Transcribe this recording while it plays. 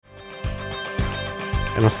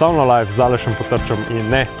Enostavno live z Alešem Potrčem in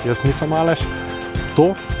ne, jaz nisem Aleš,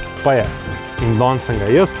 to pa je. In danes sem ga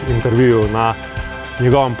jaz intervjujal na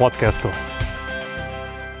njegovem podcastu.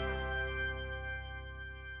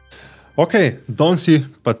 Ok, danes si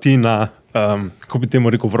pa ti na, kako bi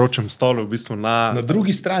temu rekel, vročem stolu, v bistvu na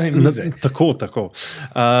drugi strani mize. Tako.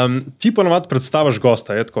 Ti ponovadi predstaviš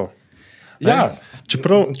gosta, je tako? Ja,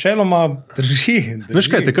 čeprav čeloma drži.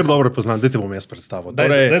 Veš kaj, te kar dobro poznam, daj te bom jaz predstavil.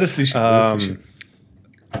 Daj da slišim.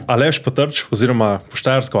 Aleš Potrč, oziroma po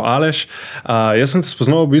štajersko Aleš. Jaz sem te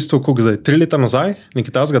spoznal v bistvu, koliko zdaj, 3 leta nazaj,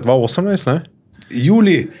 nekaj tazga 2018, ne?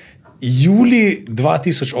 Juli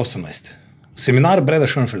 2018. Seminar Breda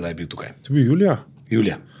Schoenfelda je bil tukaj. To je bil Julija?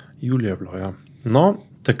 Julija je bilo, ja. No,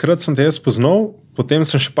 takrat sem te jaz spoznal, potem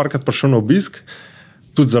sem še parkrat prišel na obisk,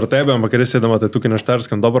 tudi zaradi tebe, ampak res je, da imate tukaj na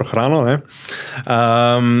Štajerskem dobro hrano, ne?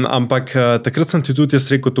 Ampak takrat sem ti tudi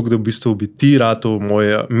jaz rekel, da v bistvu bi ti rado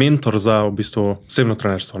moj mentor za v bistvu osebno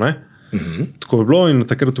trenerstvo, ne? Tako je bilo in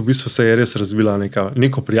takrat v bistvu se je res razvila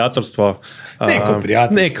neko prijateljstvo.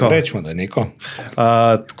 Rečemo, da je neko.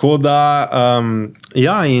 Tako da,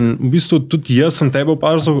 ja, in v bistvu tudi jaz sem tebe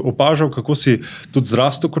opažal, kako si tudi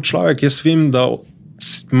zrastel kot človek. Jaz vem, da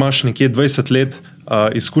imaš nekje 20 let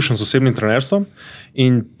izkušenj z osebnim trenerstvom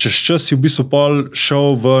in čez čas si v bistvu pol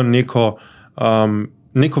šel v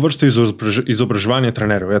neko vrsto izobraževanja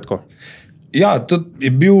trenerjev, je tako? Ja, to je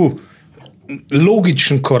bil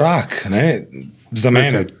logičen korak, ne, za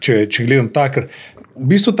mene, če gledam tako. V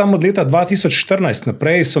bistvu tam od leta 2014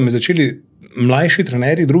 naprej so me začeli mlajši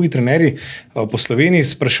trenerji, drugi trenerji po Sloveniji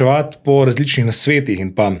spraševati po različnih nasvetih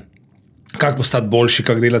in pa kako postati boljši,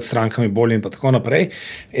 kako delati s strankami bolje in pa tako naprej.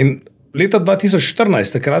 In leta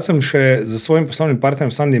 2014, takrat sem še za svojim poslovnim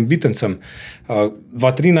partnerjem Sandijem Bitencem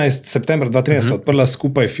septembra 2013 odprla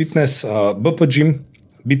skupaj fitness BP Gym,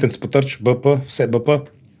 Bitenc Potrč, BP, vse BP.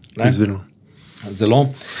 Izvirno. Zelo.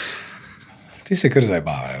 Ti se kar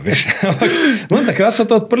zajebavajo, veš. No, takrat so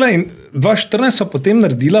to odprla in 2014 so potem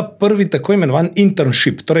naredila prvi tako imenovan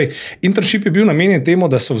internship. Torej, internship je bil namenjen temu,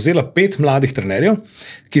 da so vzela 5 mladih trenerjev,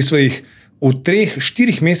 ki so jih v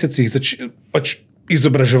 3-4 mesecih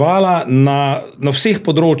izobraževala na vseh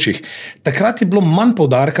področjih. Takrat je bilo manj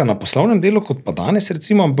poudarka na poslovnem delu, kot pa danes,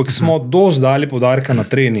 recimo, ampak smo dosti dali poudarka na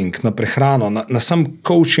trening, na prehrano, na sam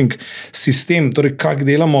coaching sistem, torej kako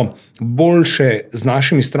delamo boljše z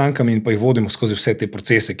našimi strankami in pa jih vodimo skozi vse te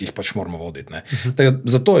procese, ki jih pač moramo voditi. Ne.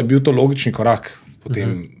 Zato je bil to logični korak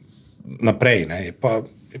potem naprej, ne.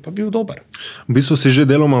 Je pa bil dober. V bistvu si že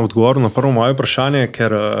deloma odgovoril na prvo moje vprašanje,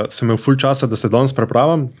 ker sem imel ful časa, da se danes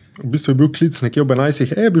prepravim. V bistvu je bil klic nekje ob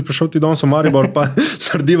 11, bi prišel ti danes v Maribor, pa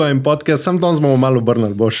narediva in podcast, sam danes bomo malo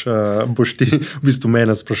obrnili, boš ti v bistvu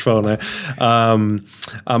mene sprašval, ne.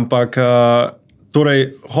 Ampak,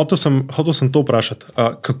 torej, hotel sem to vprašati,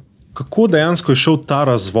 kako dejansko je šel ta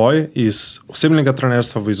razvoj iz osebnega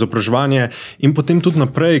trenerstva v izobraževanje in potem tudi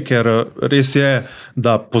naprej, ker res je,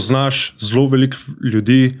 da poznaš zelo veliko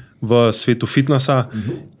ljudi v svetu fitnessa,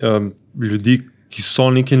 ljudi, ki so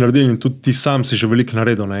nekaj naredili in tudi ti sam si že veliko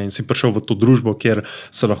naredil, ne, in si prišel v to družbo, kjer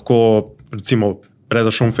se lahko, recimo,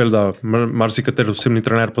 Breda Schoenfelda, marsikateri osebni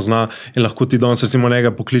trener pozna in lahko ti danes recimo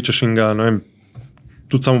njega pokličeš in ga, ne vem,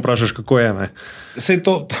 tudi samo vprašaš, kako je, ne. Sej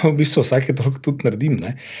to v bistvu vsake toliko tudi naredim,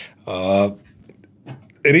 ne.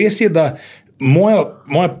 Res je, da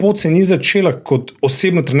moja pot se ni začela kot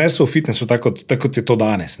osebno trenerstvo v fitnessu, tako kot je to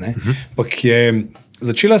danes, ne. Ampak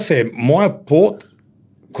začela se je moja pot,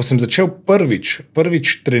 ko sem začel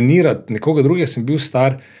prvič trenirati nekoga drugega, sem bil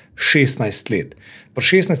star 16 let.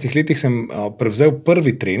 Pri 16 letih sem prevzel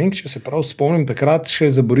prvi trening, če se prav spomnim, takrat še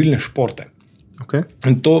za borilne športe. Okay.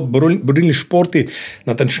 In to borilni športi,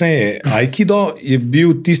 natančneje aikido, je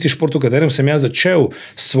bil tisti šport, v katerem sem jaz začel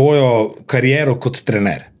svojo kariero kot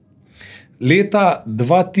trener. Leta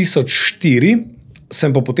 2004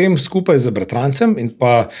 sem pa potem skupaj z bratrancem in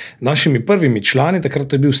pa našimi prvimi člani, takrat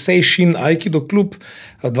to je bil Seishin Aikido klub,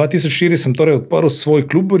 2004 sem torej odprl svoj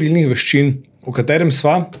klub borilnih veščin, v katerem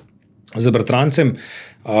sva z bratrancem,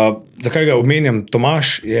 zakaj ga omenjam,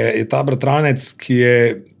 Tomaž je ta bratranec, ki je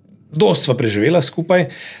dosti sva preživela skupaj.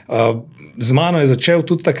 Z mano je začel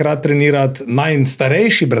tudi takrat trenirati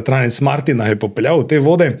najstarejši bratranec Martin, je popeljal v te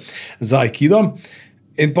vode za aikido.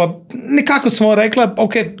 In pa nekako smo rekla,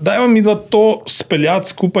 ok, dajmo mi dva to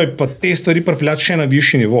speljati skupaj, pa te stvari pripeljati še na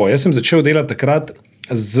višji nivo. Jaz sem začel delati takrat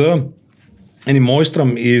z enim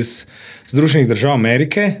mojstrom iz Združenih držav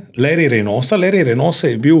Amerike, Larry Reynosa. Larry Reynosa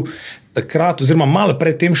je bil takrat, oziroma malo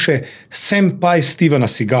pred tem še senpai Stevena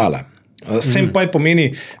Seagala. Sem pa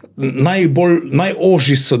pomeni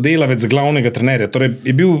najožji sodelavec glavnega trenerja. Torej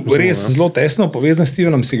je bil res zelo tesno povezan s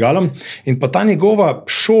Stevenom Seagalom in pa ta njegova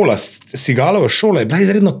šola, Seagalova šola, je bila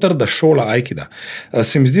izredno trda šola aikida.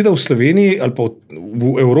 Se mi zdi, da v Sloveniji ali pa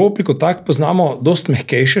v Evropi kot tak poznamo dost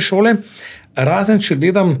mehkejše šole, razen če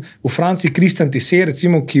gledam v Franciji Christian Tissé,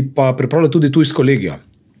 recimo, ki pa pripravlja tudi tujsko legijo.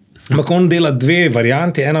 Ampak on dela dve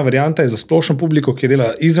varianti. Ena varianta je za splošno publiko, ki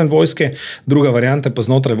dela izven vojske, druga varianta pa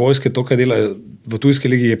znotraj vojske, to, kar dela v tujski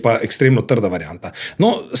ligi, je pa ekstremno trda varianta.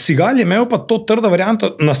 No, Seagal je imel pa to trda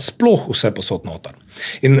varianto nasploh vse posod noter.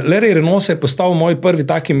 In Larry Renaud se je postal moj prvi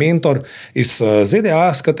taki mentor iz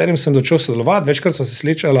ZDA, s katerim sem začel sodelovati, večkrat sva se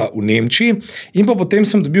srečala v Nemčiji in pa potem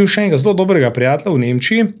sem dobil še enega zelo dobrega prijatelja v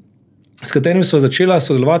Nemčiji, s katerim sva začela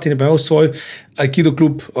sodelovati in imel svoj aikido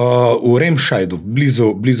klub v Remscheidu,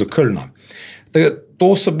 blizu Kölna.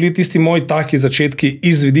 To so bili tisti moji taki začetki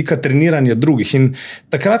iz vidika treniranja drugih. In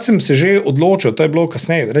takrat sem se že odločil, to je bilo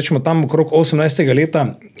kasneje, rečemo tam okrog 18. leta,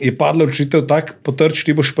 je padla odločitev tak, potrč,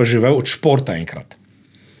 ti boš pa živel od športa enkrat.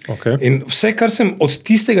 Okay. In vse, kar sem od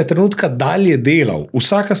tistega trenutka dalje delal,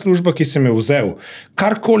 vsaka služba, ki sem jo vzel,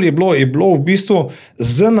 karkoli je bilo v bistvu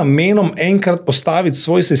z namenom enkrat postaviti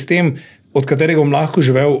svoj sistem, od katerega bom lahko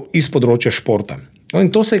živel iz področja športa. No, in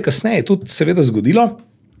to se je kasneje tudi seveda zgodilo.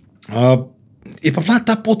 Je pa bila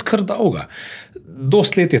ta pot kar dolga.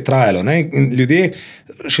 Dost let je trajalo, ne? In ljudje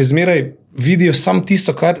še zmeraj vidijo samo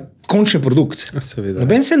tisto, kar končni produkt.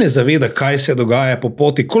 Noben se ne zaveda, kaj se dogaja po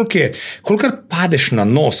poti, kolikrat padeš na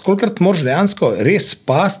nos, kolikrat moraš dejansko res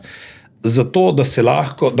past za to, da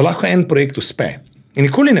lahko en projekt uspe. In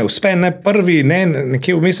nikoli ne uspe, ne prvi, ne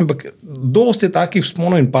nekje vmes, ampak dosti je takih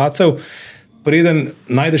vzponov in pacev, preden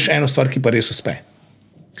najdeš eno stvar, ki pa res uspe.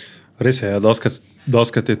 Res je,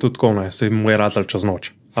 doskrat je tudi tako, se mu je ratal čez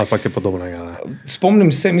noč. Ali pa je podobnega. Spomnim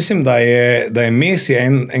se, mislim, da je Messi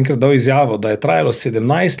enkrat dal izjavo, da je trajalo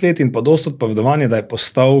 17 let in pa dosto odpovedovanje, da je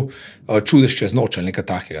postal čudež čez noč ali nekaj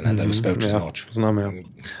takega, ne, da je uspel čez noč. Znam, ja.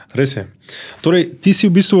 Res je. Torej, ti si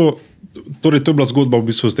v bistvu, to je bila zgodba v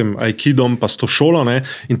bistvu s tem aikidom pa s to šolo, ne,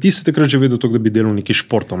 in ti si takrat že vedel to, da bi delal neki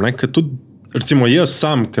športom, ne, ker tudi recimo jaz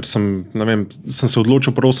sam, ker sem se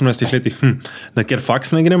odločil po 18 letih, na kjer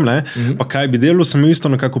faks ne grem, ne, pa kaj bi delal, sem imel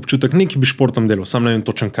isto nekako občutek, neki bi športom delal, sam ne vem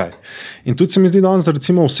točen kaj. In tudi se mi zdi danes, da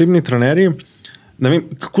recimo osebni trenerji, ne vem,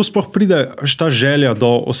 kako sploh pride ta želja do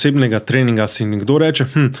osebnega treninga, si nekdo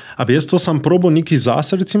reče, a bi jaz to sam probo nekaj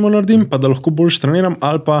zase recimo naredim, pa da lahko boljš treniram,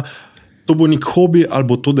 ali pa to bo nek hobi, ali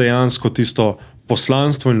bo to dejansko tisto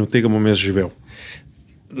poslanstvo in od tega bom jaz živel.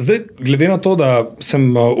 Zdaj, glede na to, da sem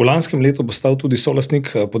v lanskem letu postal tudi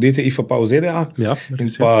solastnik podjetja IFP v ZDA, ja, in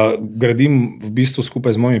pa gradim v bistvu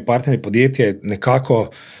skupaj z mojimi partnerji podjetje nekako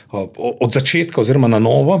od začetka oziroma na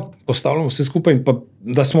novo postavljamo vse skupaj, in pa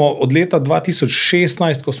da smo od leta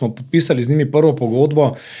 2016, ko smo podpisali z njimi prvo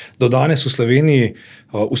pogodbo, do danes v Sloveniji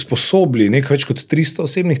usposobili nekaj več kot 300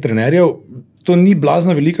 osebnih trenerjev. To ni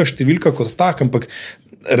blazna velika številka kot tak, ampak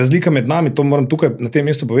razlika med nami, to moram tukaj na tem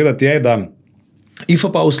mestu povedati, je, da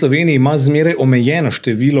IFP v Sloveniji ima zmeraj omejeno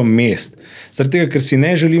število mest. Zaradi tega, ker si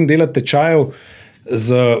ne želim delati tečajev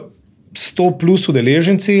z 100 plus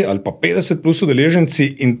udeleženci ali pa 50 plus udeleženci,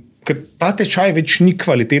 in ker ta tečaj več ni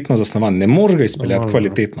kvalitetno zasnovan, ne moreš ga izpeljati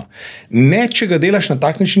kvalitetno. Ne, če ga delaš na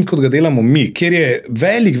tak način, kot ga delamo mi, kjer je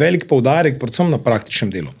velik poudarek predvsem na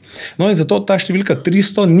praktičnem delu. No, in zato ta številka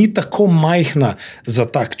 300 ni tako majhna za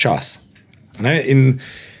tak čas. Ne? In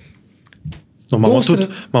no,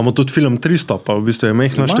 imamo tudi film 300, pa v bistvu je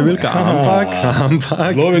majhna številka, ampak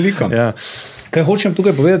zelo veliko. Ja. Kaj hočem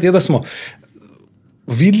tukaj povedati, je, da smo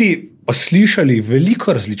videli pa slišali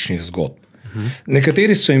veliko različnih zgodb.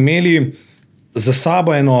 Nekateri so imeli za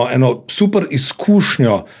sabo eno super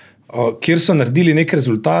izkušnjo, kjer so naredili nek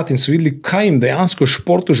rezultat in so videli, kaj jim dejansko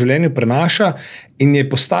šport v življenju prenaša, in je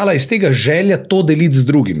postala iz tega želja to deliti z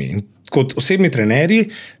drugimi. In kot osebni trenerji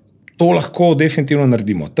to lahko definitivno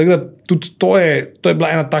naredimo. Tako da tudi to je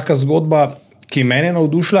bila ena taka zgodba, ki mene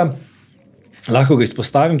navdušila. Lahko ga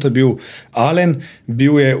izpostavim, to je bil Alen,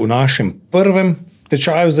 bil je v našem prvem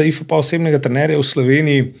tečaju za IFP osebnega trenerja v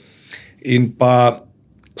Sloveniji in pa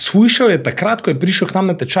shujšal je takrat, ko je prišel k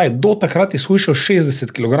nam na tečaj, do takrat je shujšal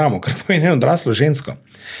 60 kg, kar pomeni eno odraslo žensko.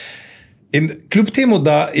 In kljub temu,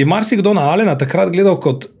 da je marsikdo na Alena takrat gledal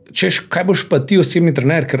kot, češ, kaj boš pa ti osebni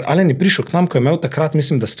trener, ker Alen je prišel k nam, ko je imel takrat,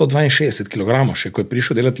 mislim, da 162 kg še, ko je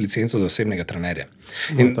prišel delati licenco za osebnega trenerja.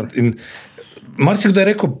 In marsikdo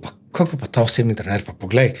je rekel, kako pa ta osebni trener, pa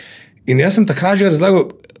poglej. In jaz sem takrat že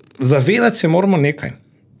razlagal, zavedati se moramo nekaj.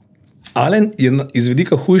 Alen je iz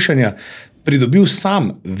vidika hujšanja pridobil sam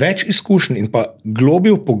več izkušenj in pa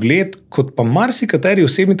globil pogled, kot pa marsikateri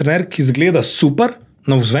osebni trener, ki izgleda super,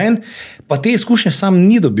 navzven, pa te izkušnje sam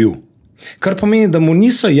ni dobil. Kar pomeni, da mu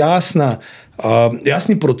niso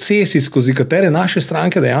jasni procesi, skozi katere naše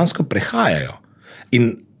stranke dejansko prehajajo.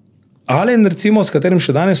 In Alen, recimo, s katerim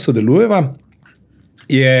še danes sodelujeva,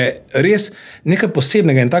 je res nekaj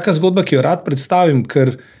posebnega in taka zgodba, ki jo rad predstavim,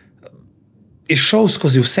 ker je šel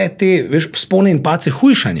skozi vse te vzpone in pace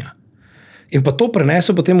hujšanja. In pa to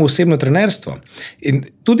prenesel potem v osebno trenerstvo. In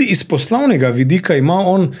tudi iz poslovnega vidika ima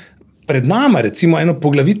on pred nama recimo eno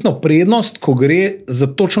poglavitno prednost, ko gre za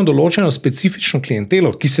točno določeno specifično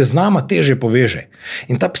klientelo, ki se z nama teže poveže.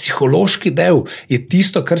 In ta psihološki del je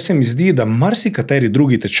tisto, kar se mi zdi, da marsikateri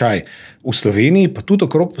drugi tečaj v Sloveniji, pa tudi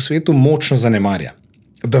okrog po svetu, močno zanemarja.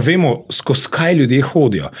 Da vemo, skozi kaj ljudje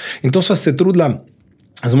hodijo. In to sva se trudila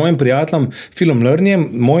z mojim prijateljem Philom Lernijem,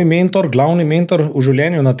 moj mentor, glavni mentor v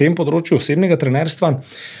življenju na tem področju osebnega trenerstva,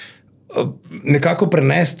 nekako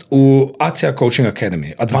prenesti v ACA Coaching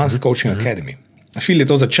Academy, Advanced Coaching Academy. Phil je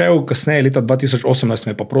to začel, kasneje leta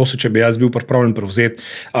 2018 me pa prosil, če bi jaz bil pripravljen prevzeti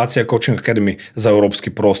ACA Coaching Academy za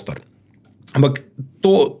evropski prostor. Ampak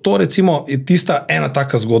to recimo je tista ena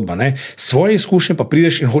taka zgodba. Ne? Svoje izkušnje pa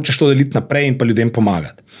prideš in hočeš to deliti naprej in pa ljudem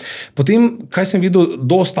pomagati. Potem, kaj sem videl,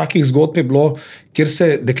 dosti takih zgodb je bilo, kjer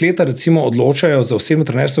se dekleta recimo odločajo za osebno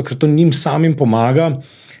trenerstvo, ker to njim samim pomaga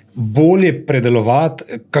bolje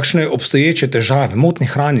predelovati kakšne obstoječe težave, motnje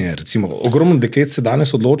hranjenja recimo. Ogromno deklet se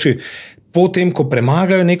danes odloči potem, ko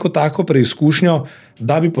premagajo neko tako preizkušnjo,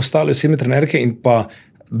 da bi postali osebne trenerke in pa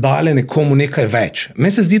dale nekomu nekaj več.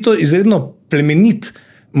 Meni se zdi to izredno plemenit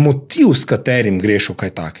motiv, s katerim greš v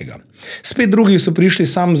kaj takega. Spet drugi so prišli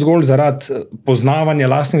sam zgolj zaradi poznavanja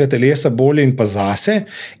lastnega telesa bolje in pa zase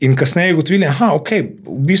in kasneje ugotovili,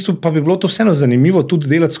 v bistvu pa bi bilo to vseeno zanimivo tudi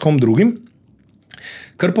delati s kom drugim.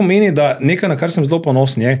 Kar pomeni, da nekaj, na kar sem zelo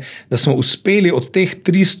ponosen, je, da smo uspeli od teh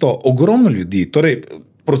 300 ogromno ljudi, torej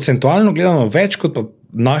procentualno gledano več kot pa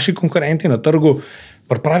naši konkurenti na trgu,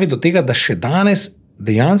 pripraviti do tega, da še danes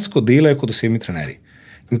dejansko delajo kot osebni trenerji.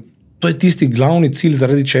 In to je tisti glavni cilj,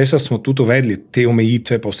 zaradi česa smo tudi uvedli te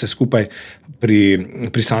omejitve, pa vse skupaj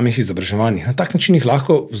pri samih izobraževanjih. Na tak način jih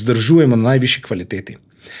lahko vzdržujemo na najvišji kvaliteti.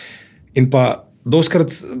 In pa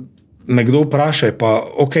doskrat me kdo vpraša, pa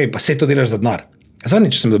saj to delaš za denar.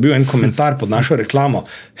 Zadnjič sem dobil en komentar pod našo reklamo,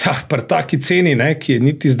 pri taki ceni, ki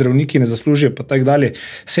niti zdravniki ne zaslužijo, pa tako dalje.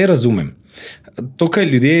 Vse razumem. To, kaj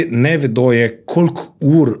ljudje ne vedo, je, koliko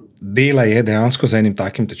ur dela je dejansko za enim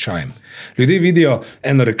takim tečajem. Ljudje vidijo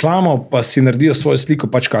eno reklamo, pa si naredijo svojo sliko,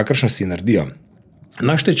 pač kakršno si naredijo.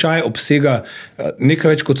 Naš tečaj obsega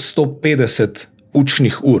nekaj več kot 150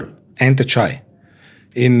 učnih ur, en tečaj.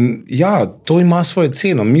 In ja, to ima svojo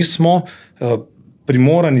ceno. Mi smo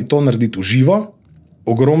primorani to narediti v živo,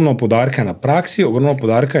 ogromno poudarka na praksi, ogromno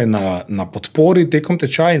poudarka je na podpori tekom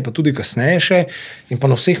tečaja in pa tudi kasneje še in pa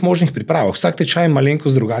na vseh možnih pripravah. Vsak tečaj je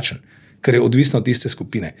malenkost drugačen, ker je odvisno od tiste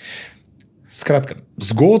skupine. Skratka,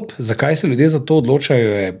 zgodb, zakaj se ljudje za to odločajo,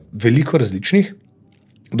 je veliko različnih,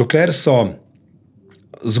 dokler so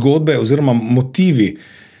zgodbe oziroma motivi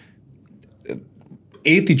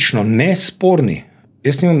etično nesporni,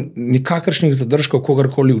 jaz nimam nikakršnih zadržkov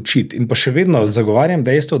kogarkoli učiti in pa še vedno zagovarjam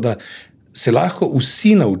dejstvo, da se lahko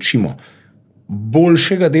vsi naučimo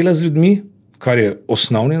boljšega dela z ljudmi, kar je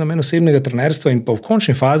osnovni namen osebnega trenerstva in pa v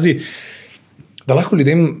končni fazi, da lahko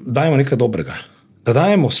ljudem dajemo nekaj dobrega. Da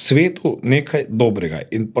dajemo svetu nekaj dobrega.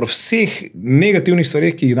 In pri vseh negativnih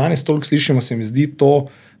stvareh, ki jih danes toliko slišimo, se mi zdi to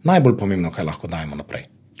najbolj pomembno, kaj lahko dajemo naprej.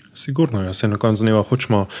 Sigurno, se na koncu dneva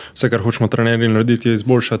vse, kar hočemo trenerji narediti, je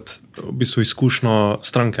izboljšati v bistvu izkušnjo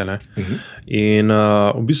stranke. In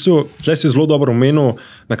v bistvu, tukaj si zelo dobro omenil,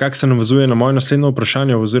 na kak se navezuje na moje naslednje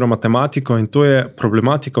vprašanje oziroma tematiko in to je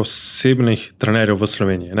problematika osebnih trenerjev v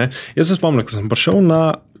Sloveniji. Ne? Jaz se spomnim, ko sem prišel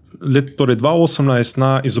torej 2018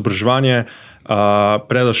 na izobraževanje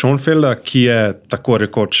Preda Schoenfelda, ki je tako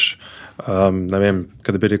rekoč ne vem,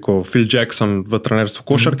 kaj bi rekel, Phil Jackson v trenerstvu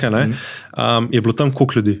košarke, je bilo tam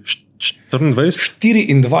koliko ljudi?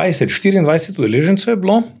 24 udeležencev je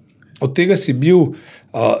bilo, od tega si bil,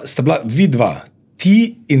 sta bila vidva,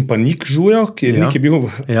 ti in pa Nik Žujo, ki je bil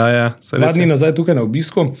 2 dni nazaj tukaj na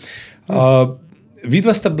obisku.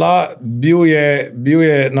 Vidva sta bila, bil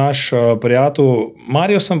je naš prijatelj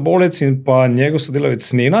Mario Sambolec in pa njegov sodelavec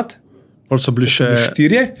Nenad. Bolj so bili še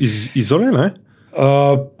 4 iz Izole, ne?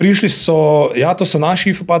 Prišli so, to so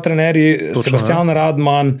naši IFOPA trenerji, Sebastian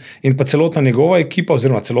Radman in pa celotna njegova ekipa,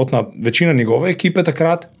 oziroma celotna večina njegove ekipe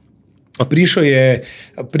takrat. Prišel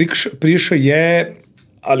je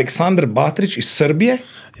Aleksandar Batrič iz Srbije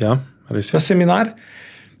na seminar.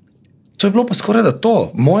 To je bilo pa skoraj da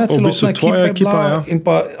to. Moja celotna ekipa je bila. In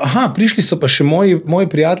pa, prišli so pa še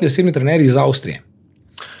moji prijatelji, osebni trenerji iz Avstrije.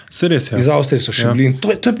 Se res, Iz Avstrije so še bili. In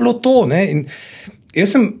to je bilo to. Ne? In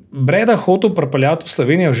jaz sem Breda hotel pripeljati v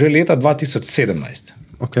Slovenijo že leta 2017.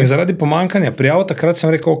 Okay. In zaradi pomankanja prijav takrat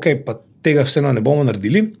sem rekel, ok, pa tega vseeno ne bomo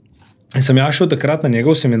naredili. In sem šel takrat na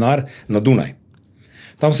njegov seminar na Dunaj.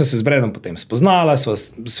 Tam sem se z Bredom potem spoznala,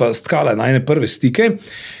 sva stkala najne prve stike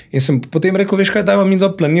in sem potem rekel, veš kaj, dajva mi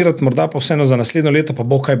da planirati, morda pa vseeno za naslednjo leto, pa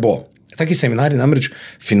bo kaj bo. Taki seminari namreč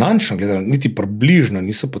finančno gledano, niti približno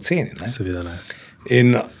niso poceni. Ne? Seveda ne.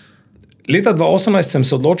 In leta 2018 sem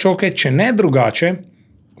se odločil, ok, če ne drugače,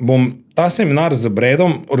 bom ta seminar z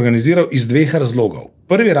Bredom organiziral iz dveh razlogov.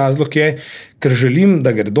 Prvi razlog je, ker želim,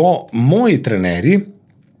 da gredo moji trenerji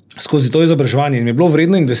skozi to izobraževanje in mi je bilo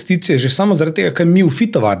vredno investicije že samo zaradi tega, kaj mi v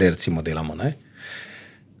Fitovarni recimo delamo. Ne?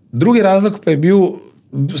 Drugi razlog pa je bil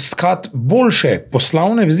stkati boljše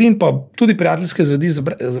poslovne vezi in pa tudi prijateljske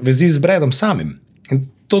vezi z Bredom samim. In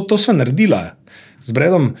to sva naredila. Z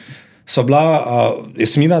Bredom sva bila,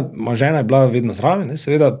 Jasmina, moja žena je bila vedno zraven, ne?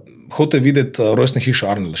 Seveda hotel videti rojstno hišo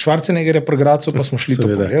Arnolda Schwarzeneggerja pri Gradcu, pa smo šli to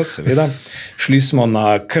pogledati, seveda. Šli smo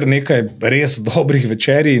na kar nekaj res dobrih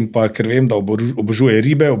večerij in pa ker vem, da obožuje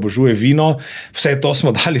ribe, obožuje vino, vse to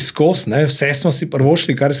smo dali skozi, ne? Vse smo si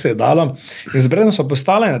prvošli, kar se je dalo. In z Bredom sva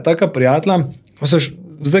postala ena taka prijatelja, pa so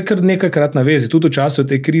zdaj kar nekajkrat na vezi, tudi v času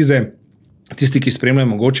te krize, tisti, ki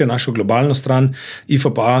spremljajo mogoče našo globalno stran,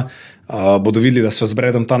 IFPA, bodo videli, da sva z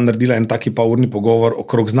Bredom tam naredila en taki urni pogovor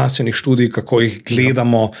okrog znanstvenih študij, kako jih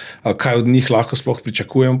gledamo, kaj od njih lahko sploh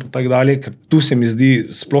pričakujemo in tako dalje, ker tu se mi zdi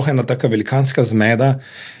sploh ena taka velikanska zmeda,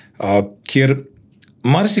 kjer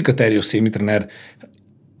marsikateri osebni trener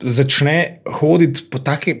začne hoditi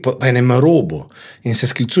po enem robu in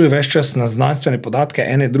se sklicuje ves čas na znanstvene podatke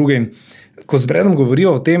ene druge in ko z Bredom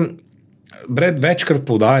govorijo o tem, Bred večkrat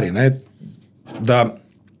poudari, ne, da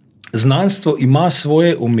znanstvo ima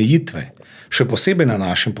svoje omejitve, še posebej na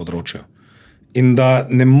našem področju. In da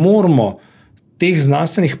ne moramo teh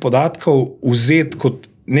znanstvenih podatkov vzeti kot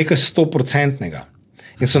nekaj 100-procentnega.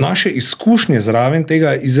 In so naše izkušnje zraven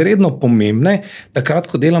tega izredno pomembne, takrat,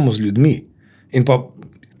 ko delamo z ljudmi. In pa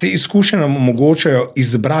te izkušnje nam omogočajo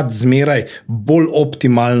izbrati zmeraj bolj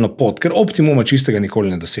optimalno pot, ker optimuma čistega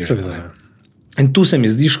nikoli ne dosežemo. In tu se mi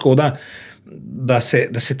zdi škoda, da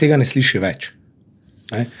se tega ne sliši več.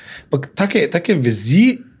 Take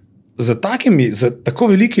vezi z tako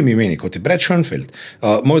velikimi imeni, kot je Brad Schoenfeld,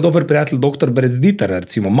 moj dober prijatelj dr. Brad Dieter,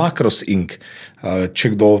 recimo Macros Inc.,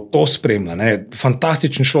 če kdo to spremlja, ne,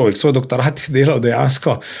 fantastičen človek, svoj doktorat je delal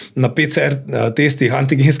dejansko na PCR testih,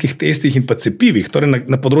 antigenskih testih in pa cepivih, torej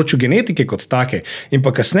na področju genetike kot take, in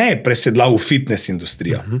pa kasneje presedlal v fitness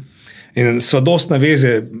industrijo. In sva dost na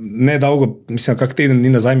veze, nedolgo, mislim, kak teden dni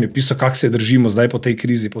nazaj mi je pisal, kako se držimo zdaj po tej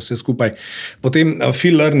krizi, po vse skupaj. Potem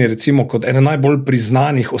Phil Lerner, recimo, kot eden najbolj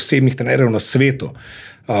priznanih osebnih trenerjev na svetu.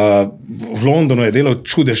 V Londonu je delal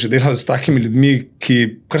čudež, delal s takimi ljudmi,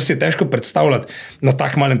 kar si je težko predstavljati na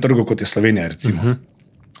tak malem trgu, kot je Slovenija, recimo.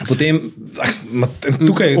 Potem,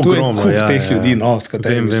 tukaj je kup teh ljudi, s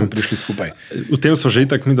katerimi smo prišli skupaj. V tem smo že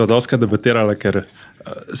itak mi doskrat debatirali, ker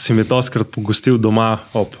si mi doskrat pogostil doma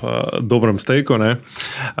ob dobrem stejku.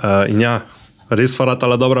 In ja, res sva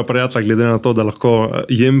ratala dobra prijatelja, glede na to, da lahko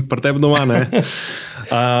jem pri tebi doma.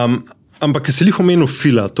 Ampak, ker si lih omenil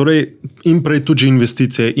Fila, torej in prej tudi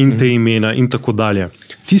investicije in te imena in tako dalje.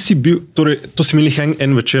 Ti si bil, torej, to si mi lih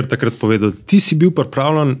en večer takrat povedal, ti si bil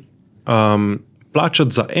pripravljen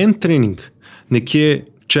plačati za en trening nekje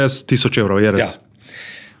čez 1000 evrov, je res?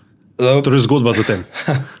 Ja. Torej zgodba za tem.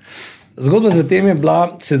 Zgodba za tem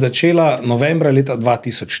se je začela novembra leta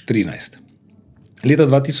 2013. Leta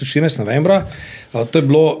 2014 novembra, to je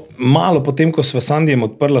bilo malo potem, ko sva s Sandijem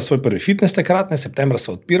odprla svoj prvi fitness takrat, septembra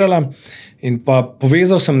sva odpirala in pa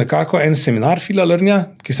povezal sem nekako en seminar Phila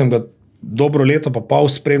Lernerja, ki sem ga dobro leto pa pol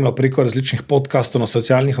spremljal preko različnih podcastov na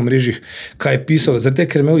socialnih omrežjih, kaj je pisal, zato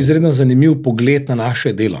ker je imel izredno zanimiv pogled na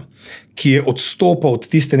naše delo, ki je odstopal od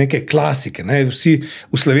tiste neke klasike. Ne? Vsi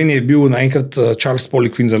v Sloveniji je bil naenkrat Charles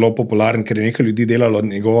Poliquin zelo popularen, ker je nekaj ljudi delalo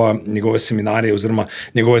njegove seminarje oziroma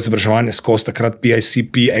njegove izobraževanje skozi takrat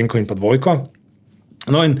PICP, enko in pa dvojko.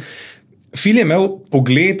 No in Phil je imel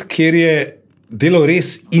pogled, kjer je delal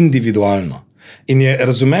res individualno in je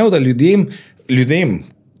razumel, da ljudem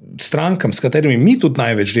strankam, s katerimi mi tudi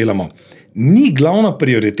največ delamo, ni glavna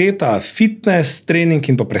prioriteta fitness, trening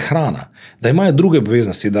in pa prehrana, da imajo druge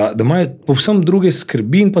obveznosti, da imajo povsem druge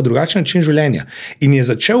skrbi in pa drugačen način življenja. In je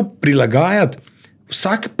začel prilagajati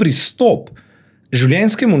vsak pristop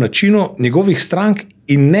življenjskemu načinu njegovih strank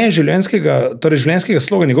in ne življenjskega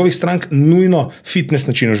sloga njegovih strank nujno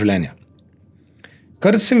fitness načinu življenja.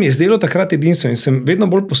 Kar se mi je zdelo takrat edinstveno in sem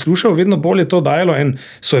vedno bolj poslušal, vedno bolj je to dajalo en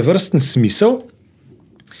svojevrsten smisel.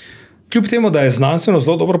 kljub temu, da je znanstveno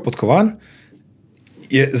zelo dobro podkovan,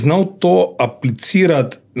 je znal to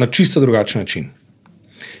aplicirati na čisto drugačen način.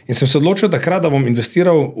 In sem se odločil takrat, da bom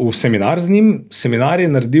investiral v seminar z njim. Seminar je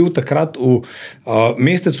naredil takrat v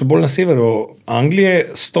mestecu bolj na severu Anglije,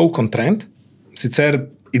 Stoke-on-Trent, sicer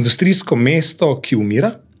industrijsko mesto, ki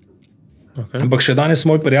umira. Okay. Ampak še danes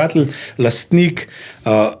moj prijatelj, lastnik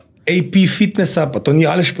AP Fitnessa, pa to ni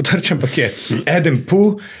Aleš Potrč, ampak je Adam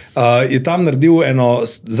Pooh, je tam naredil eno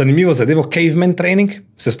zanimivo zadevo, caveman training,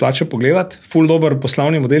 se splača pogledati, ful dober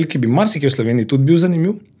poslovni model, ki bi marsikaj v Sloveniji tudi bil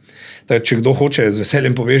zanimiv. Tak, če kdo hoče, z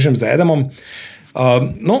veseljem povežem z Adamom.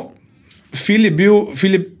 Phil je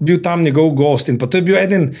bil tam njegov gost in pa to je bil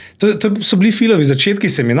to so bili Philovi začetki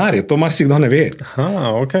seminarja, to marsikdo ne ve.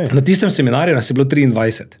 Aha, okay. Na tistem seminarju nas je bilo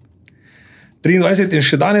 23 in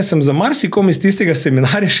še danes sem za marsikom iz tistega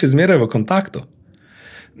seminarja še zmeraj v kontaktu.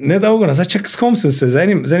 Nedolgo nazaj, s kom sem se z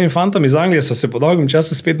enim fantom iz Anglije, so se po dolgem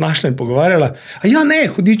času spet našli in pogovarjala.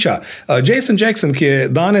 Hudiča, Jason Jackson, ki je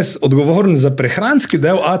danes odgovoren za prehranski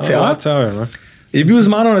del ACA, je bil z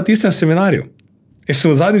mano na tistem seminarju. Jaz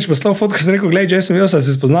sem zadnjič poslal fotko, sem rekel, gledaj, Jason, videl sem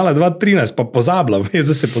se spoznala 2013, pa pozabila,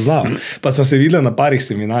 zdaj se poznala. Pa sem se videla na parih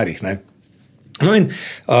seminarjih. Ne? No in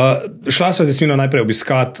šla sva z Jasmino najprej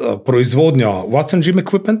obiskati proizvodnjo Watson Gym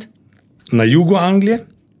Equipment na jugu Anglije,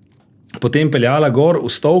 potem peljala gor v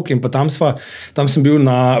Stoke in pa tam sem bil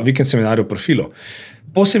na vikend seminarju v Profilu.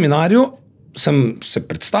 Po seminarju sem se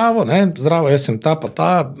predstavil, zdravo, jaz sem ta pa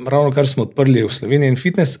ta, ravno kar smo odprli v Sloveniji in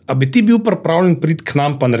fitness, a bi ti bil pripravljen priti k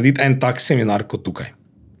nam pa narediti en tak seminar kot tukaj?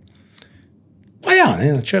 Pa ja,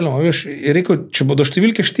 načeloma, veš, je rekel, če bodo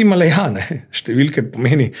številke štimale, številke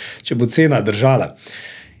pomeni, če bo cena držala.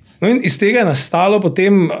 No in iz tega je nastalo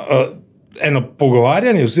potem eno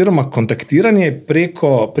pogovarjanje oziroma kontaktiranje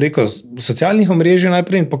preko socialnih omrežij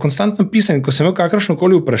najprej in pa konstantno pisanje, ko sem imel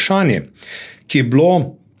kakršnokoli vprašanje, ki je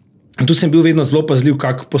bilo, in tu sem bil vedno zelo pazljiv,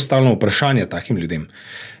 kako postavljamo vprašanje takim ljudem.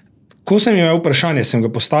 Ko sem imel vprašanje, sem ga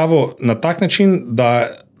postavil na tak način, da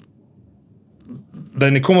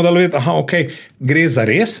je nekomu dalo vedeti, gre za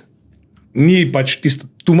res, ni pač tisto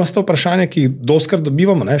tumasto vprašanje, ki jih doskrat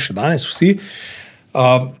dobivamo, še danes vsi,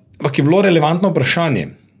 ampak je bilo relevantno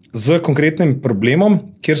vprašanje z konkretnim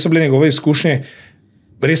problemom, kjer so bile njegove izkušnje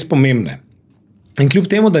res pomembne. In kljub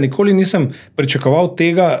temu, da nikoli nisem pričakoval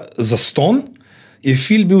tega zastonj, je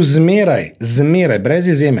Phil bil zmeraj, brez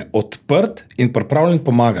izjeme, odprt in pripravljen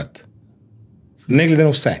pomagati. Ne glede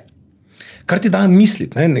na vse. Kar ti da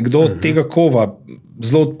misliti, nekdo od tega kova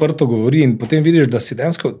zelo odprto govori in potem vidiš, da si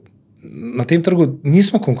dejansko na tem trgu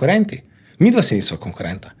nismo konkurenti. Mi dva si niso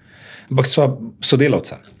konkurenta, ampak sva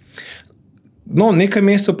sodelavca. No, nekaj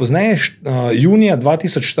mesecev pozneje, junija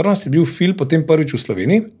 2014, je bil Phil potem prvič v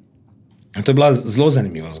Sloveniji. In to je bila zelo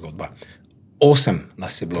zanimiva zgodba. 8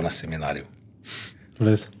 nas je bilo na seminarju.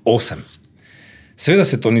 8. Seveda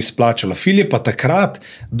se to ni splačalo. Phil je pa takrat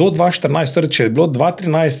do 2014, torej če je bilo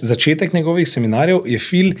 2013 začetek njegovih seminarjev, je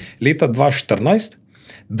Phil leta 2014,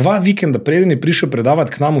 2 vikenda preden je prišel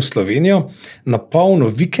predavati k nam v Slovenijo, napolnil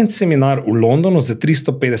vikend seminar v Londonu z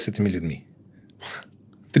 350 ljudmi.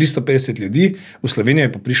 350 ljudi, v Slovenijo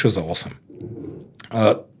je pa prišel za 8.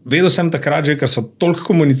 Vedel sem takrat že, ker so toliko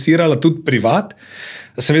komunicirala tudi privat,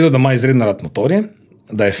 sem vedel, da ima izredno rad motorje,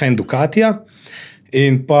 da je fan Ducatija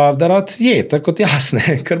in pa da rad je, tako kot jaz,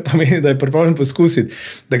 kar pomeni, da je pripravljen poskusiti.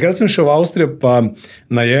 Takrat sem šel v Avstrijo pa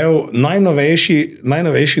najel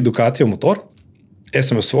najnovejši Ducatijev motor, jaz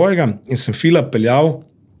sem imel svojega in sem Phila peljal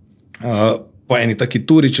po eni taki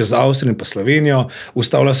turi čez Avstrijo in pa Slovenijo,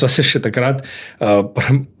 ustavila sva se še takrat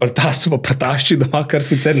prtastu pa prtašči doma, kar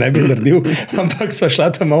sicer ne bi naredil, ampak sva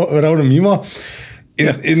šla tam ravno mimo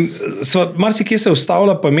in sva marsikje se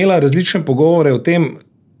ustavila pa imela različne pogovore o tem,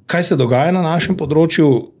 kaj se dogaja na našem področju,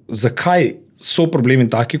 zakaj so problemi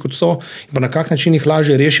taki, kot so in pa na kak način jih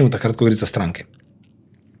lažje rešimo takrat, ko gre za stranke.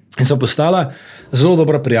 In sva postala zelo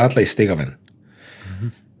dobra prijatelja iz tega ven.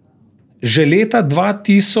 Že leta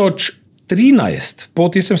 2013, po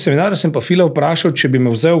tistem seminarju, sem pa Phila vprašal, če bi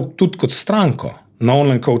me vzel tudi kot stranko na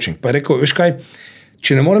online coaching. Pa je rekel, veš kaj,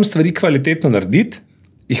 če ne morem stvari kvalitetno narediti,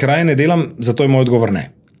 jih raje ne delam, zato je moj odgovor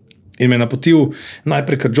ne. In me napotil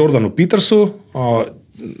najprej k Jordanu Petersu,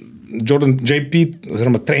 Jordan JP,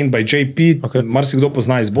 oziroma Trained by JP, marsikdo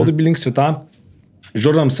pozna iz bodybuilding sveta. Z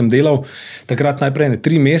Jordanom sem delal takrat najprej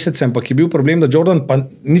 3 mesece, ampak je bil problem, da Jordan pa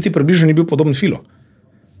niti približno ni bil podoben Philu.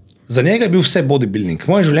 Za njega je bil vse bodybuilding.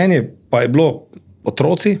 Moje življenje pa je bilo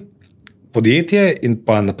otroci, podjetje in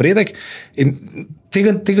pa napredek. In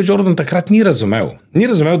tega Jordan takrat ni razumel. Ni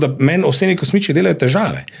razumel, da meni osebni kosmiči delajo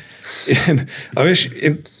težave.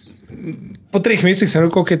 Po 3 mesecih sem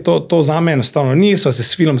rekel, kako je to zame enostavno. Sva se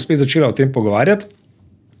s Philom spet začela o tem pogovarjati.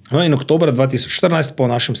 No, in oktober 2014, po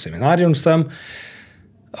našem seminarju,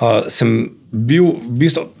 sem bil, v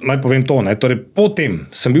bistvu, naj povem to, ne, torej potem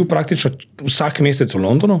sem bil praktično vsak mesec v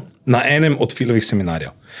Londonu na enem od Philovih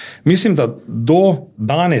seminarjev. Mislim, da do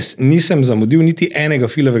danes nisem zamudil niti enega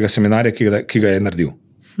Philovega seminarja, ki ga je naredil.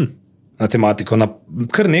 Na tematiko. Na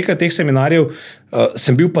kar nekaj teh seminarjev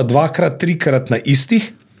sem bil pa 2-krat, 3-krat na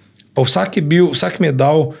istih, pa vsak mi je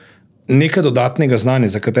dal nekaj dodatnega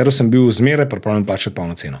znanja, za katero sem bil zmeraj pripravljen plačati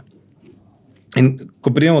polno ceno. In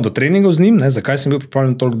ko pridemo do treningov z njim, ne, zakaj sem bil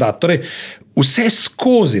pripravljen toliko dati? Torej, vse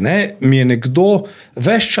skozi, ne, mi je nekdo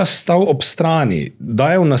ves čas stal ob strani,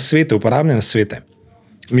 dajal nasvete, uporabne nasvete.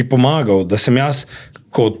 Mi pomagal, da sem jaz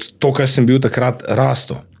kot to, kar sem bil takrat,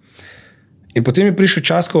 rastel. In potem je prišel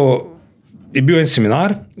čas, ko je bil en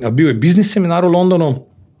seminar, bil je biznis seminar v Londonu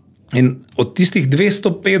in od tistih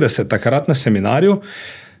 250 takrat na seminarju,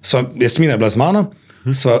 Jasmina je bila z mano,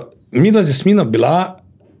 midva z Jasmino bila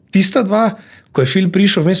tista dva, ko je Phil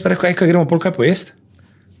prišel vmes pa rekel, kaj gremo pol kaj pojesti?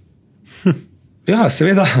 Ja,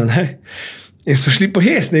 seveda, ne. In smo šli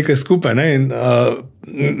pojesti nekaj skupaj, ne, in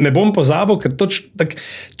ne bom pozabil, ker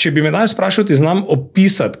če bi me danes vprašal, ti znam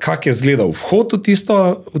opisati, kak je izgledal vhod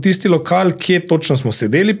v tisti lokal, kje točno smo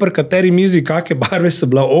sedeli, pri kateri mizi, kakve barve so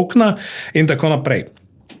bila okna in tako naprej.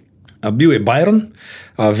 Bil je Byron,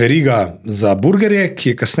 veriga za burgerje, ki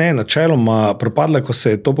je kasneje načeloma propadla, ko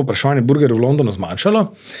se je to povpraševanje burgerjev v Londonu zmanjšalo.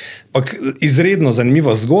 Ampak izredno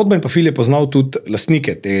zanimiva zgodba in pa Phil je poznal tudi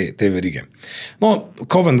lastnike te verige. No,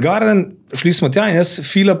 Covent Garden, šli smo tja in jaz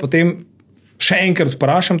Phila potem še enkrat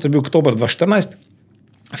vprašam, to je bil oktober 2014.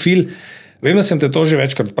 Phil, vem, da sem te to že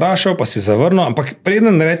večkrat vprašal, pa si zavrnil, ampak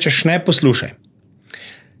preden rečeš ne, poslušaj.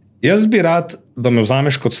 Jaz bi rad, da me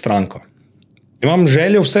vzameš kot stranko. Imam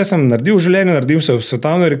željo, vse sem naredil v življenju, naredil sem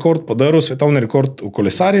svetovni rekord, podaril svetovni rekord v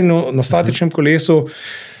kolesarjenju na statičnem kolesu,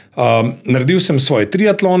 naredil sem svoje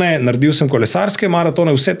triatlone, naredil sem kolesarske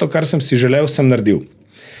maratone, vse to, kar sem si želel, sem naredil.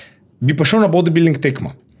 Bi pa šel na bodybuilding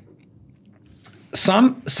tekmo.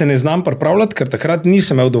 Sam se ne znam pripravljati, ker takrat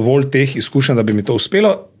nisem imel dovolj teh izkušenj, da bi mi to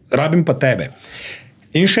uspelo, rabim pa tebe.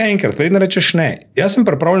 In še enkrat, predno rečeš ne, jaz sem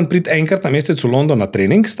pripravljen priti enkrat na mesec v London na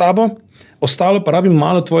trening s tabo, ostalo pa rabim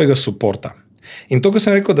malo tvojega suporta. In to, ko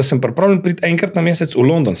sem rekel, da sem pripravljen priti enkrat na mesec v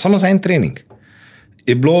London, samo za en trening,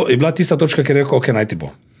 je bila tista točka, ki je rekel, ok, naj ti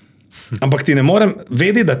bo. Ampak ti ne morem,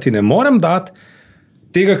 vedi, da ti ne morem dati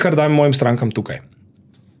tega, kar dajem mojim strankam tukaj.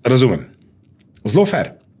 Razumem. Zelo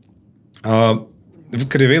fair.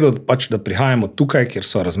 Ker je vedel pač, da prihajamo tukaj, kjer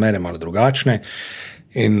so razmere malo drugačne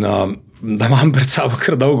in da imam pred sabo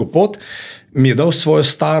kar dolgo pot, mi je dal svojo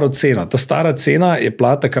staro ceno. Ta stara cena je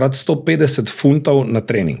bila takrat 150 funtov na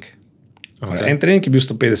trening. Okay. En trening je bil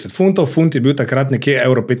 150 funtov, funt je bil takrat nekje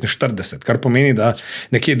 €45, kar pomeni, da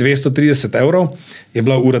nekje 230 € je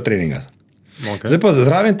bila ura treninga. Okay. Zdaj pa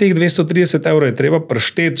zraven teh 230 € je treba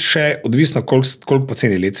prešteti še, odvisno koliko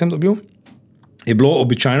poceni let sem dobil, je bilo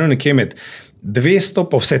običajno nekje med 200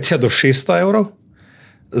 pa vse tja do 600 €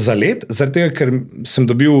 za let, zaradi tega, ker sem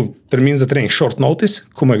dobil termin za trening short notice,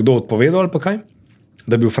 ko me je kdo odpovedal ali pa kaj,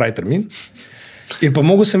 da je bil fraj termin. In pa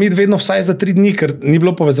mogel sem iti vedno vsaj za 3 dni, ker ni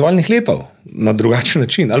bilo povezovalnih letov na drugačen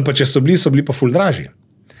način. Ali pa če so bili pa ful dražji.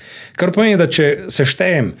 Kar pomeni, da če se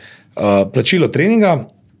štejem plačilo treninga,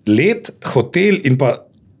 let, hotel in pa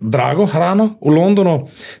drago hrano v Londonu,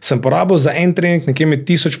 sem porabil za en trening nekje med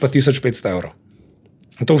 1000 pa 1500 €.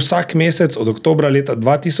 In to vsak mesec od oktobra leta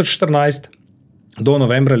 2014 do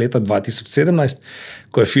novembra leta 2017,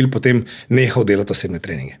 ko je Phil potem nehal delati osebne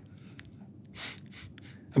treninge.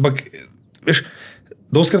 Ampak, veš,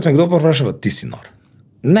 dostikrat me kdo vpraša, ti si nor.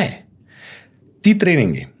 Ne. Ti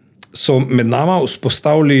treningi so med nama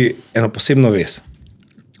vzpostavili eno posebno vez.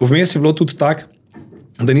 Vmes je bilo tudi tak,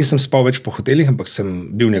 da nisem spal več po hotelih, ampak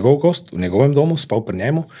sem bil njegov gost, v njegovem domu, spal pri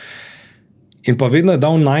njemu. In pa vedno je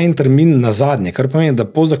dal najin termin na zadnje, kar pomeni, da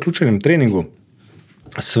po zaključenem treningu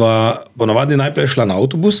sva ponavadi najprej šla na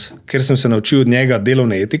avtobus, ker sem se naučil od njega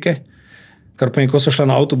delovne etike, kar pomeni, ko so šla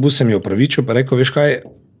na avtobus, sem jo opravičil, pa rekel, veš kaj,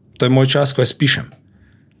 to je moj čas, ko jaz pišem.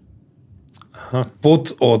 Aha.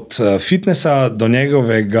 Pot od fitnessa do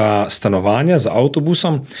njegovega stanovanja z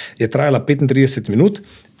avtobusom je trajala 35 minut,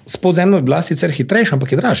 s podzemno je bila sicer hitrejša,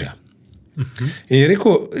 ampak je dražja. In je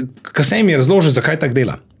rekel, kasneje mi je razložil, zakaj tak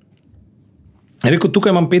dela. Je rekel,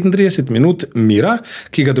 tukaj imam 35 minut mira,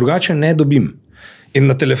 ki ga drugače ne dobim. In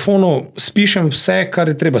na telefonu spišem vse, kar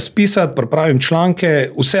je treba spisati, pripravim članke,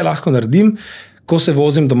 vse lahko naredim, ko se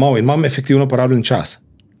vozim domov in imam efektivno porabljen čas.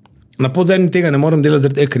 Na podzemni tega ne morem delati,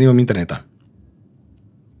 zaradi tega, ker nimam interneta.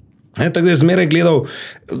 Tako da je zmeraj gledal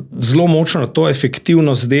zelo močno na to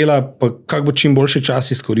efektivnost dela, pa kako bo čim boljši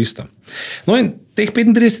čas izkoristil. No in teh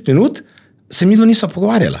 35 minut se midva nisva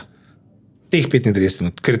pogovarjala. Teh 35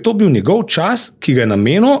 minut. Ker je to bil njegov čas, ki ga je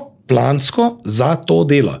namenil plansko za to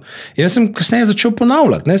delo. In jaz sem kasneje začel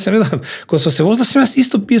ponavljati. Ne? Seveda, ko so se vozili, sem jaz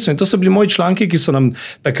isto pisal in to so bili moji članki, ki so nam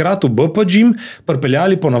takrat v BPGIM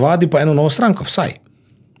pripeljali ponavadi po eno novo stranko, vsaj.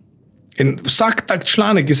 In vsak tak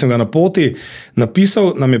članek, ki sem ga na poti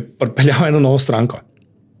napisal, nam je pripeljal eno novo stranko.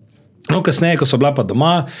 No, kasneje, ko so bila pa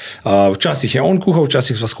doma, včasih je on kuhal,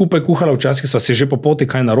 včasih sva skupaj kuhala, včasih sva se že po poti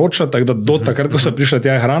kaj naročila, tako da do takrat, ko so prišla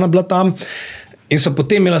tja, je hrana bila tam. In so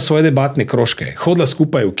potem imela svoje debatne krožke. Hodila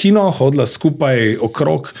skupaj v kino, hodila skupaj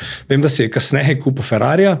okrog. Vem, da si je kasneje kupil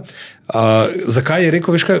Ferrarija. Zakaj je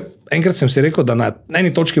rekel, veš kaj, enkrat sem si rekel, da na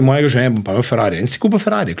eni točki mojega življenja bom pa imel Ferrarija. In si kupil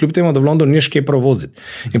Ferrarija, kljub temu, da v Londonu niješ kje prav voziti.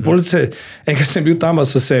 In enkrat sem bil tam,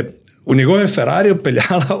 so se v njegovem Ferrariju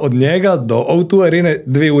peljala od njega do O2 arene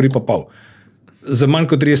 2 uri pa pol. Za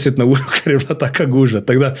manj kot 30 na uro, ker je bila taka gužva.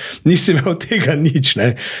 Tako da nisi imel tega nič.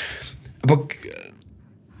 Ne. Ampak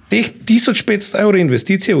teh 1500 €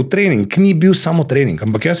 investicije v trening ni bil samo trening,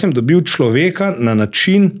 ampak jaz sem dobil človeka na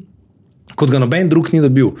način, kot ga noben drug ni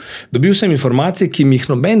dobil. Dobil sem informacije, ki mi jih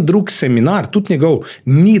noben drug seminar, tudi njegov,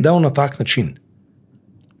 ni dal na tak način.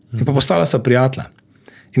 In pa postala sva prijatelja.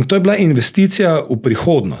 In to je bila investicija v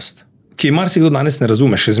prihodnost, ki je marsikdo danes ne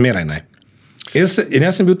razume, še zmeraj ne. Jaz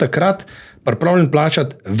sem bil takrat pripravljen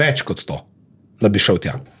plačati več kot to, da bi šel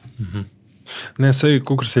tja. Ne, sej,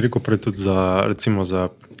 kot si rekel prej tudi za, recimo,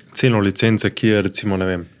 za ceno licence, ki je, recimo, ne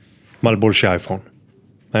vem, malo boljši iPhone.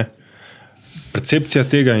 Ne? Percepcija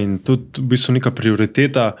tega in tudi v bistvu neka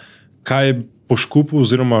prioriteta, kaj boš kupil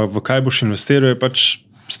oziroma v kaj boš investiral, je pač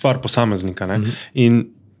stvar posameznika. Ne? In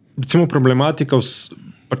recimo problematika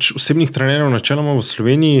pač osebnih trenerjev načeloma v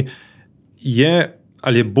Sloveniji je,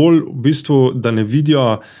 ali je bolj v bistvu, da ne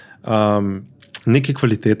vidijo neke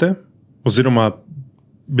kvalitete, oziroma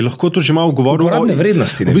bi lahko to že malo govoril uporabne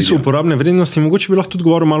vrednosti. V bistvu uporabne vrednosti, mogoče bi lahko tudi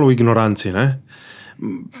govoril malo o ignoranci. Ne?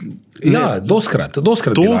 Ja, doskrat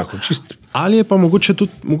bi lahko. Ali je pa mogoče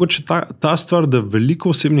ta stvar, da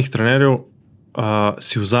veliko osebnih trenerjev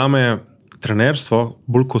si vzame trenerstvo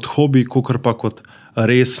bolj kot hobi, kakor pa kot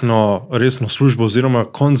resno službo, oziroma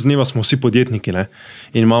konc dneva smo vsi podjetniki, ne?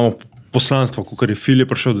 In imamo poslanstvo, kakor je Filip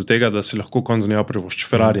prišel do tega, da si lahko konc dneva privošči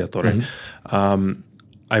Ferrarija. Torej.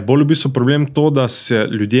 A je bolj v bistvu problem to, da se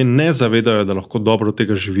ljudje ne zavedajo, da lahko dobro od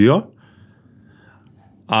tega živijo,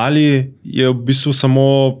 ali je v bistvu samo,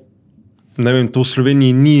 ne vem, to v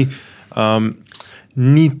Sloveniji ni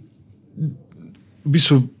v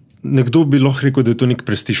bistvu, nekdo bi lahko rekel, da je to nek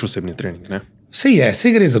prestiž osebni trening. Ne?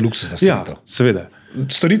 Vse gre za luksuzno storitev. Ja, seveda.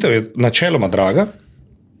 Storitev je načeloma draga.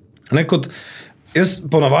 Jaz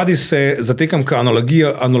ponavadi se zatekam k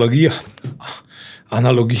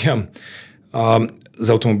analogijam z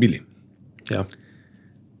avtomobili. Ja.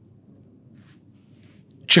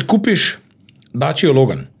 Če kupiš Dacia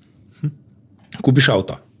Logan, kupiš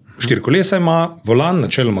avto. 4 kolesa ima, volan,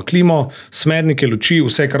 načeloma klimo, smernike, luči,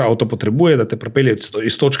 vse, kar avto potrebuje, da te pripelje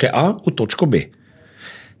iz točke A v točko B.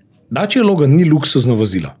 Dacia Logan ni luksuzno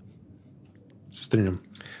vozilo. Se strinjam.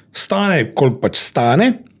 Stane, koliko pač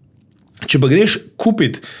stane. Če pa greš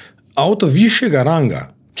kupiti avto višjega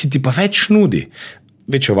ranga, ki ti pa več nudi,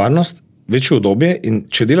 večjo varnost, večjo udobje in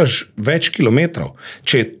če delaš več kilometrov,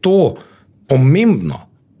 če je to pomembno,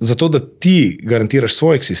 zato da ti garantiraš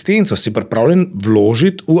svojo eksistenco, si pripravljen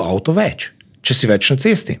vložiti v avto več, če si več na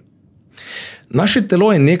cesti. Naše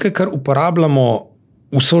telo je nekaj, kar uporabljamo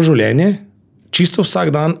vso življenje, čisto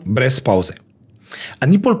vsak dan, brez pauze. A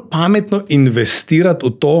ni bolj pametno investirati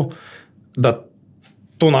v to, da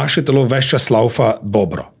to naše telo ves čas laufa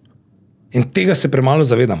dobro. In tega se premalo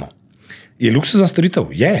zavedamo. Je luksuzna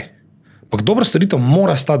storitev? Je. Ampak dobra storitev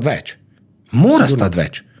mora stati več. Mora stati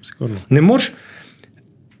več.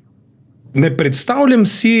 Ne predstavljam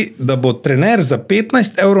si, da bo trener za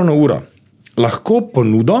 15 € na uro lahko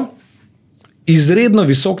ponudil izredno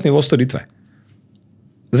visok nivo storitve.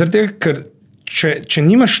 Zaradi tega, ker če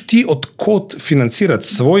nimaš ti odkot financirati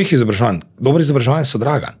svojih izobraževanj, dobre izobraževanja so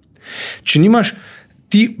draga, če nimaš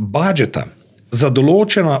ti budžeta za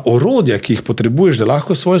določena orodja, ki jih potrebuješ, da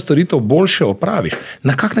lahko svojo storitev boljše opraviš,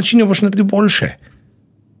 na kak način jo boš naredil boljše?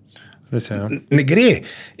 Res je, ja. Ne gre.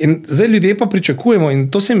 In zdaj ljudje pa pričakujemo, in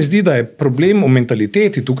to se mi zdi, da je problem v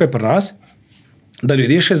mentaliteti tukaj pri nas, da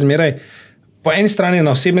ljudje še zmeraj po eni strani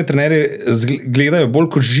na osebne trenerje gledajo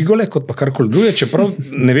bolj kot žigole, kot pa karkoli druge, čeprav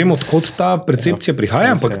ne vem, odkot ta percepcija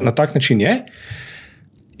prihaja, ampak na tak način je.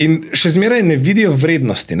 In še zmeraj ne vidijo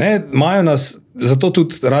vrednosti. Ne? Imajo nas, zato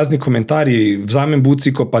tudi razni komentarji, vzamem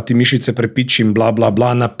buciko, pa ti mišice prepičim, bla, bla,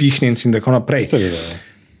 bla, napihnem in tako naprej. Seveda.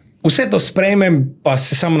 Vse to sprejmem, pa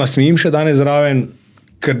se samo nasmejim še danes zraven,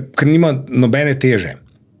 ker nima nobene teže.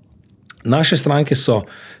 Naše stranke so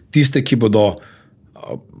tiste, ki bodo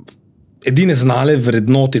edine znale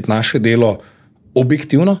vrednotiti naše delo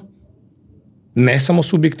objektivno, ne samo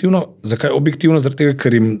subjektivno. Zakaj objektivno? Zaradi tega,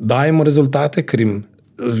 ker jim dajemo rezultate, ker jim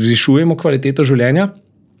zvišujemo kvaliteto življenja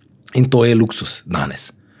in to je luksus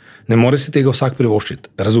danes. Ne more si tega vsak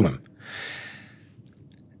privoščiti, razumem.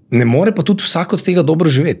 Ne more pa tudi vsak od tega dobro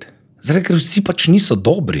živeti. Zaradi, ker vsi pač niso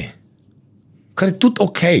dobri. Kar je tudi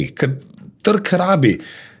ok, ker trg rabi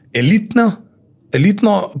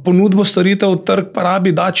elitno ponudbo storitev, trg pa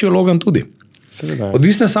rabi Dacia Logan tudi.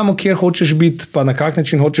 Odvisno samo, kjer hočeš biti, pa na kak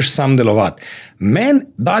način hočeš sam delovati. Meni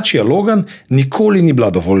Dacia Logan nikoli ni bila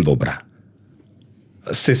dovolj dobra.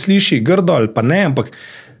 Se sliši grdo ali pa ne, ampak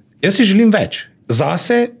jaz si želim več.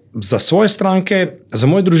 Zase, za svoje stranke, za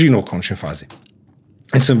mojo družino v končni fazi.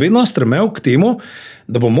 In sem vedno stremel k temu,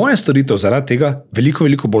 da bo moja storitev zaradi tega veliko,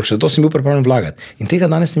 veliko boljša. Zato sem bil pripravljen vlagati. In tega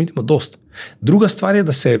danes ne vidimo dost. Druga stvar je,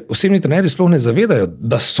 da se osebni trenerji sploh ne zavedajo,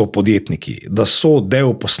 da so podjetniki, da so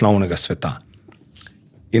del poslovnega sveta.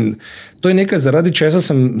 In to je nekaj, zaradi česa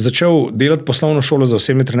sem začel delati poslovno šolo za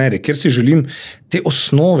osebne trenerje, kjer si želim te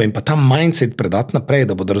osnove in pa ta mindset predati naprej,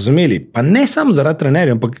 da bodo razumeli. Pa ne samo zaradi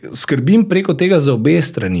trenerjev, ampak skrbim preko tega za obe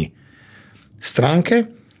strani. Stranke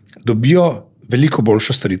dobijo veliko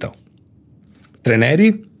boljšo storitev.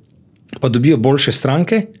 Trenerji pa dobijo boljše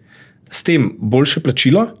stranke, s tem boljše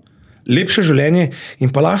plačilo, lepše življenje in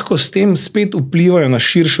pa lahko s tem spet vplivajo na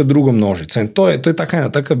širšo drugo množico. In to je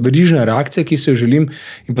taka verižna reakcija, ki si jo želim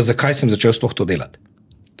in pa zakaj sem začel sploh to delati.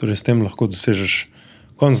 Torej s tem lahko dosežeš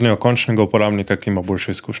končnega uporabnika, ki ima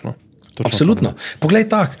boljšo izkušnjo. Absolutno. Poglej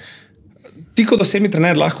tak, ti kot osebni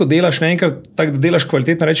trener lahko delaš naenkrat tako, da delaš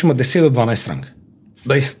kvalitetno, rečemo 10 do 12 strank.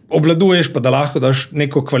 Da jih obvladuješ, pa da lahko daš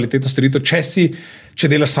neko kvalitetno storitev, če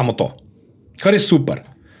delaš samo to. Kar je super.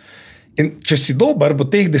 In če si dober, bo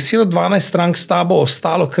teh 10 do 12 strank s tabo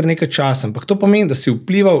ostalo kar nekaj časa. Ampak to pomeni, da si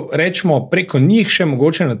vplival, rečemo, preko njih še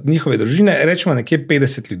mogoče na njihove družine, rečemo nekje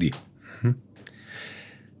 50 ljudi.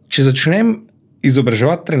 Če začnem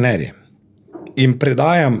izobraževati trenerje in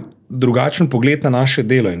predajam drugačen pogled na naše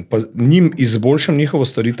delo in pa njim izboljšam njihovo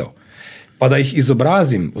storitev, pa da jih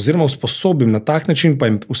izobrazim oziroma usposobim na tak način, pa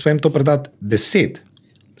jim uspem to predati 10,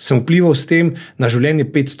 sem vplival s tem na življenje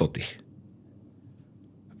 500.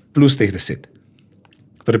 Plus teh 10.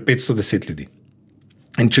 Torej 510 ljudi.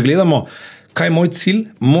 In če gledamo, kaj je moj cilj?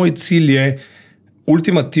 Moj cilj je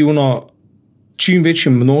ultimativno čim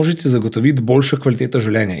večji množici zagotoviti boljšo kvaliteto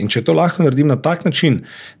življenja. In če to lahko naredim na tak način,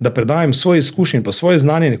 da predajam svoje izkušnje in pa svoje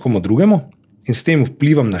znanje nekomu drugemu in s tem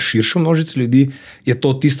vplivam na širšo množico ljudi, je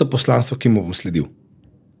to tisto poslanstvo, ki mu bom sledil.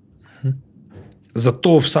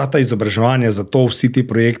 Zato vsa ta izobraževanja, zato vsi ti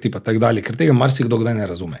projekti pa tak dalje, ker tega marsikdo kdaj ne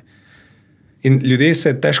razume. In ljudje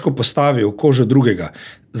se težko postavijo v kožo drugega,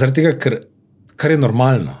 zaradi tega, kar je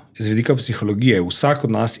normalno, iz vidika psihologije, vsak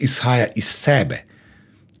od nas izhaja iz sebe,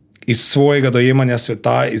 iz svojega dojemanja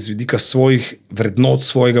sveta, iz vidika svojih vrednot,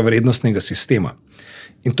 svojega vrednostnega sistema.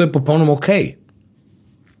 In to je popolnoma okej.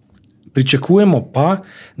 Pričakujemo pa,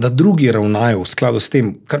 da drugi ravnajo v skladu s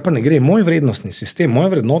tem, kar pa ne gre. Moj vrednostni sistem, moje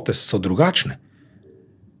vrednote so drugačne.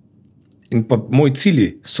 In pa moji cilji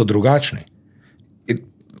so drugačni. In,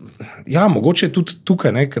 ja, mogoče je tudi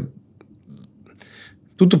tukaj, ne, ker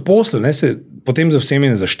tudi v poslu se potem za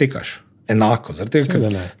vsemi ne zaštekaš enako. Zaradi tega,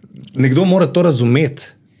 ker nekdo mora to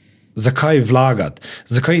razumeti, zakaj vlagati,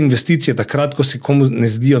 zakaj investicije takrat, ko se komu ne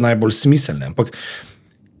zdijo najbolj smiselne. Ampak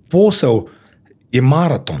posel je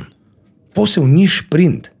maraton. Posel ni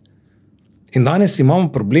šprint. In danes imamo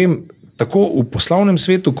problem tako v poslovnem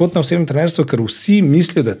svetu, kot na osebnem trenerstvu, ker vsi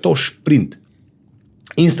mislijo, da je to šprint.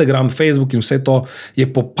 Instagram, Facebook in vse to je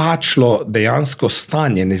popačilo dejansko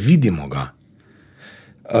stanje, ne vidimo ga.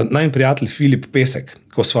 Najin prijatelj Filip Pesek,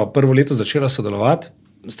 ko sva prvo leto začela sodelovati,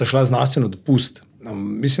 sta šla znanstveno dopust.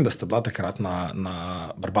 Mislim, da sta bila takrat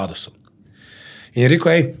na Barbadosu. In je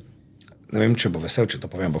rekel, ne vem, če bo vesel, če to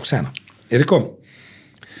povem, ampak vseeno. Je rekel,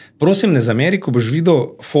 prosim, ne zameri, ko boš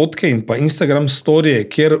videl fotke in pa Instagram storije,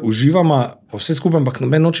 kjer uživamo, pa vse skupaj, ampak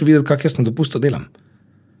noben noče videti, kak jaz na dopustu delam.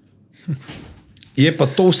 Je pa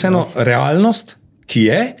to vseeno realnost, ki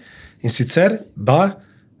je, in sicer, da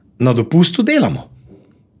na dopustu delamo.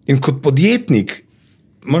 In kot podjetnik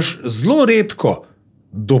imaš zelo redko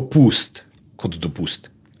dopust kot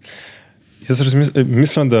dopust. Jaz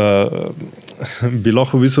mislim, da bi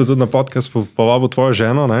lahko v bistvu tudi na podcast povabil tvojo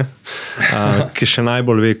ženo, ki še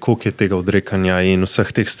najbolj ve, koliko je tega odrekanja in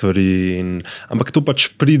vseh teh stvari. Ampak to pač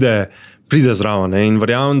pride zraven. In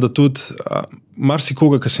verjamem, da tudi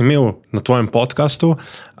marsikoga, ki si imel na tvojem podcastu,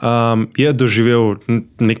 je doživel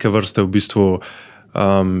neke vrste v bistvu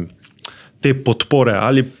te podpore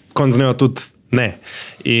ali konc dneva tudi Ne.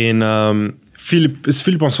 In s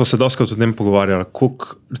Filipom smo se doskrat o tem pogovarjali,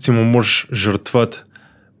 koliko recimo moraš žrtvati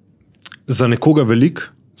za nekoga veliko,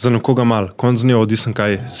 za nekoga malo. Konec dneva odvisno,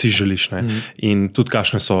 kaj si želiš, ne? In tudi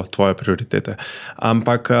kakšne so tvoje prioritete.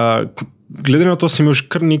 Ampak glede na to si imel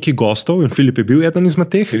kar nekaj gostov in Filip je bil eden izmed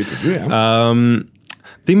teh. Filip je bil, ja.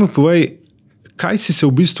 Daj mi povej, kaj si se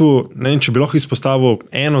v bistvu, ne vem, če bi lahko izpostavil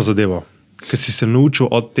eno zadevo, ki si se naučil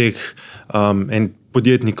od teh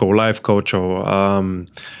podjetnikov, life coachov,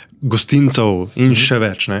 gostincev in še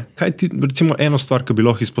več. Ne? Kaj ti, recimo eno stvar, ki bi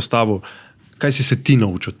lahko izpostavil, kaj si se ti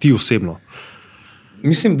naučil, ti osebno?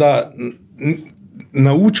 Mislim, da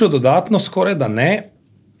naučil dodatno skoraj, da ne,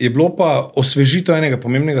 je bilo pa osvežitev enega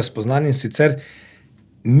pomembnega spoznanja in sicer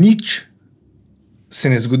nič se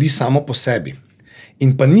ne zgodi samo po sebi.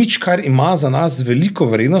 In pa nič, kar ima za nas veliko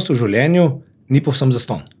vrednost v življenju, ni povsem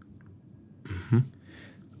zastonj.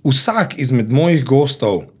 Vsak izmed mojih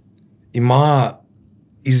gostov ima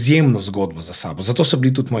izjemno zgodbo za sabo, zato so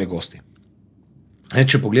bili tudi moji gosti.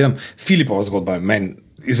 Če pogledam, Filipova zgodba je meni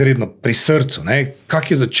izredno pri srcu,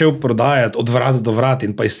 kako je začel prodajati od vrat do vrat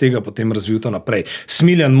in pa iz tega potem razvil to naprej.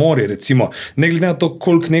 Smiljan Mori, recimo, ne glede na to,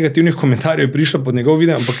 koliko negativnih komentarjev je prišlo pod njegov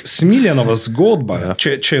video, ampak Smiljanova zgodba, ja.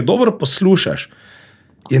 Če jo dobro poslušaš,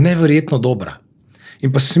 je neverjetno dobra.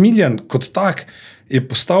 In pa Smiljan kot tak je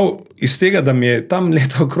postal iz tega, da mi je tam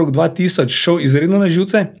leta okrog 2000 šel izredno na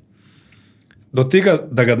živce, do tega,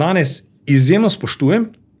 da ga danes izjemno spoštujem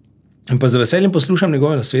in pa z veseljem poslušam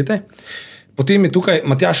njegove nasvete. Potem je tukaj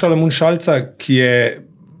Matjaž Šalamun Šalca, ki je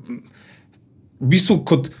v bistvu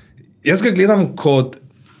kot, jaz ga gledam kot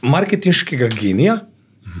marketinškega genija,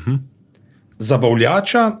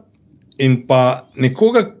 zabavljača in pa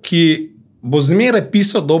nekoga, ki bo zmeraj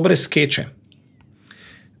pisal dobre skeče.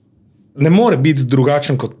 Ne more biti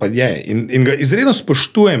drugačen, kot pa je. In ga izredno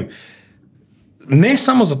spoštujem, ne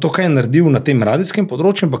samo zato, kaj je naredil na tem radijskem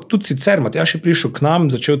področju, ampak tudi sicer. Matjaž je prišel k nam,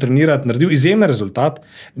 začel trenirati, naredil izjemen rezultat,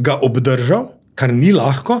 ga obdržal, kar ni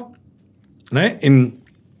lahko, ne? In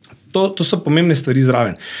to so pomembne stvari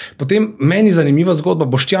zraven. Potem meni zanimiva zgodba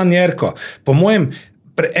Boštjan Jerko, po mojem,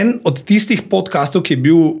 en od tistih podcastov, ki je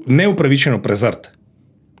bil neupravičeno prezrt.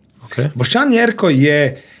 Okay. Boštjan Jerko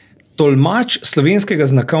je tolmač slovenskega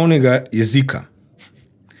znakovnega jezika.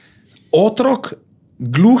 Otrok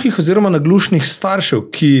gluhih oziroma naglušnih staršev,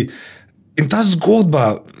 in ta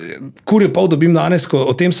zgodba, kurjo pol dobim danes, ko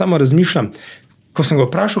o tem samo razmišljam, ko sem ga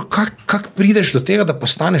vprašal, kako prideš do tega, da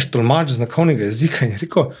postaneš tolmač znakovnega jezika, in je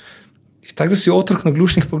rekel, tako da si otrok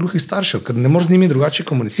naglušnih pa gluhih staršev, ker ne moreš z njimi drugače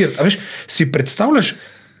komunicirati. A veš, si predstavljaš,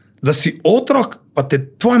 da si otrok, pa te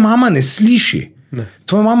tvoja mama ne sliši. Ne.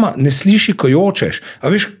 Tvoja mama ne sliši, ko jočeš. A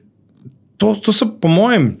veš, to so po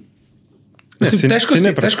mojem... Težko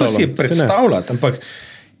si je predstavljati, ampak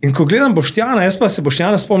in ko gledam Boštjana, jaz pa se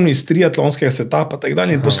Boštjana spomnim iz triatlonskega sveta pa tak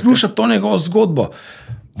dalje in posluša to njegovo zgodbo.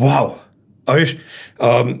 Wow! A veš,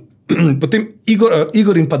 potem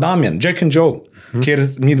Igor in pa Damjan, Jack and Joe, kjer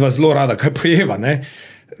mi dva zelo rada, kaj pojeva, ne?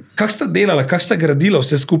 Kako sta delala, kako sta gradila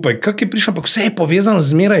vse skupaj, kako je prišlo, ampak vse je povezano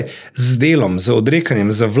zmeraj z delom, z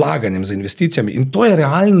odrekanjem, z vlaganjem, z investicijami in to je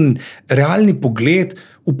realni pogled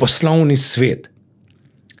v poslovni svet,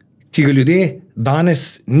 ki ga ljudje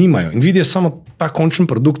danes nimajo in vidijo samo ta končni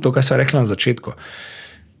produkt, to, kar so rekla na začetku.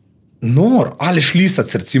 Nor, Aleš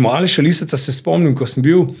Lisac recimo, Aleša Lisaca se spomnim, ko sem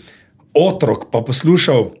bil otrok, pa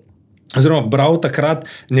poslušal, oziroma bral takrat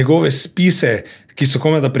njegove spise, ki so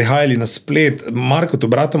komaj da prihajali na splet. Markotu,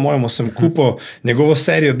 bratu mojemu, sem kupil njegovo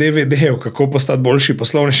serijo DVD-ev, kako postati boljši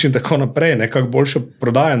poslovnež in tako naprej, kako boljše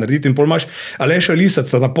prodaje narediti. In pol imaš Aleša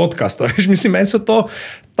Lisaca na podcastu. Mislim, meni so to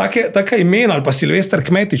taka imena, ali pa Silvester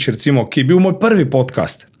Kmetič, recimo, ki je bil moj prvi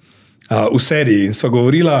podcast v seriji in so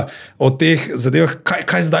govorila o teh zadevah,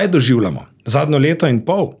 kaj zdaj doživljamo. Zadnjo leto in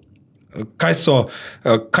pol.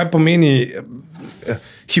 Kaj pomeni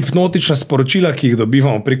hipnotična sporočila, ki jih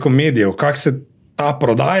dobivamo preko medijev, kako se ta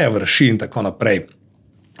prodaja vrši in tako naprej.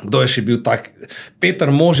 Kdo je še bil tak?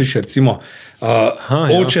 Peter Možič, recimo,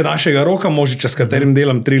 oče našega Roka Možiča, s katerim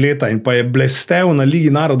delam 3 leta in pa je blestev na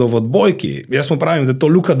Ligi narodov v odbojki. Jaz mu pravim, da je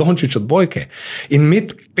to Luka Dončić odbojke. In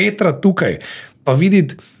imeti Petra tukaj, pa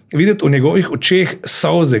videti v njegovih očeh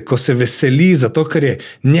solze, ko se veseli, zato ker je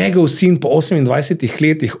njegov sin po 28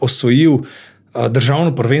 letih osvojil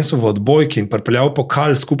državno prvenstvo v odbojki in pripeljal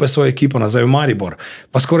pokal skupaj s svojo ekipo nazaj v Maribor,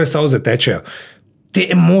 pa skoraj solze tečejo. Te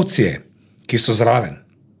emocije, ki so zraven,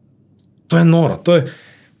 to je noro, to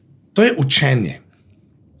je učenje.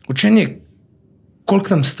 Učenje,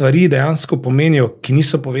 koliko nam stvari dejansko pomenijo, ki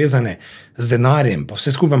niso povezane z denarjem, pa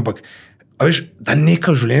vse skupaj, ampak veš, da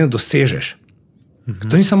nekaj v življenju dosežeš.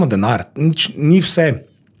 To ni samo denar, ni vse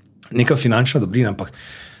neka finančna dobrina, ampak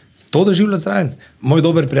to doživljati zraven. Moj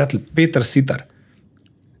dober prijatelj Peter Sitar,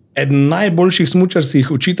 eden najboljših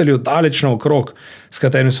smučarskih učiteljev daleč naokrog, s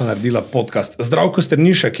katerim smo naredila podcast. Zdravko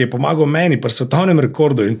Strnišek, ki je pomagal meni pri svetovnem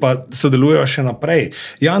rekordu in pa sodelujejo še naprej.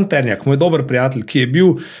 Jan Ternjak, moj dober prijatelj, ki je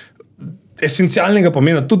bil esencialnega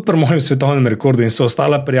pomena tudi pri mojem svetovnem rekordu in so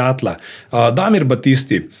ostala prijatelja. Damir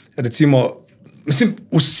Batisti, recimo, mislim,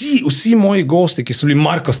 vsi moji gosti, ki so bili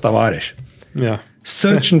Marko Stavareš. Ja.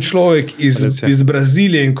 Srčen človek iz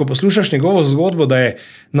Brazilije in ko poslušaš njegovo zgodbo, da je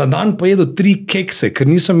na dan pojedel 3 kekse, ker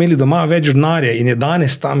niso imeli doma več denarja in je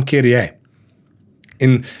danes tam, kjer je.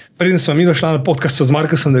 In preden smo mi šla na podcast, so z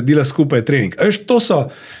Marko sem naredila skupaj trening. A veš, to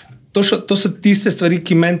so tiste stvari,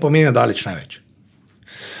 ki meni pomenijo daleč največ.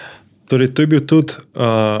 Torej, to je bil tudi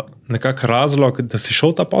nekak razlog, da si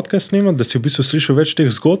šel ta podcast snemati, da si v bistvu slišal več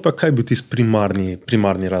teh zgodb, pa kaj je bil tisti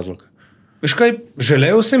primarni razlog? Veš kaj,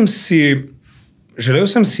 želel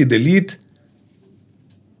sem si deliti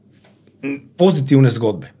pozitivne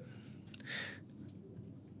zgodbe.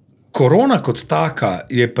 Korona kot taka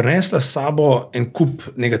je prinesla s sabo en kup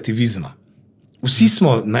negativizma. Vsi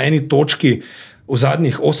smo na eni točki v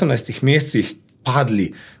zadnjih 18 mesecih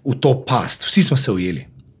padli v to past. Vsi smo se ujeli,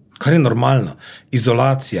 kar je normalno.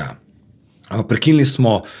 Izolacija. Prekinili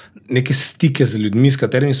smo neke stike z ljudmi, s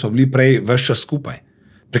katerimi smo bili prej ves čas skupaj.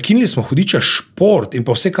 Prekinili smo hudiča šport in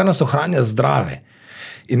pa vse, kar nas ohranja zdrave.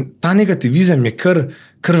 In ta negativizem je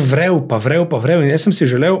kar vrel. In jaz sem si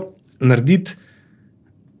želel narediti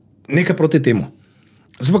nekaj proti temu.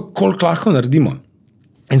 Zdaj pa koliko lahko naredimo.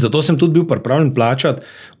 In zato sem tudi bil pripravljen plačati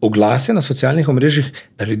oglase na socialnih omrežjih,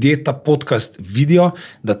 da ljudje ta podcast vidijo,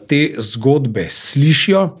 da te zgodbe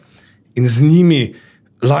slišijo in z njimi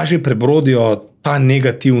lažje prebrodijo ta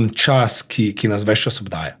negativen čas, ki nas ves čas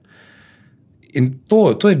obdaja. In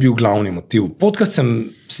to je bil glavni motiv. Podcast sem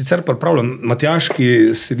sicer pripravljal, Matjaž,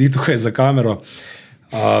 ki sedi tukaj za kamero.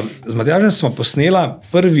 Z Matjažem smo posnela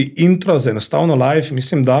prvi intro za Enostavno live,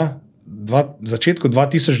 mislim, da začetku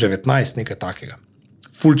 2019, nekaj takega.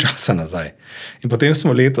 Ful časa nazaj. In potem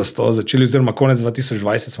smo letos to začeli, oziroma konec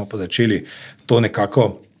 2020 smo pa začeli to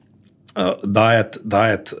nekako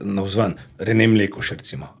dajati navzven. Rene Mlekuš,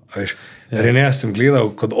 recimo. Veš, Reneja sem gledal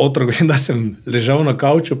kot otrok, da sem ležal na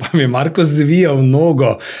kavču, pa mi je Marko zvijal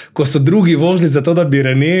nogo, ko so drugi vozili za to, da bi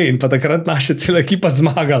Rene in pa takrat naša cela ekipa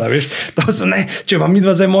zmagala. Veš. Če vam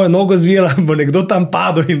midva zdaj mojo nogo zvijala, bo nekdo tam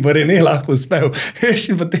padel in bo Rene lahko uspel. Veš,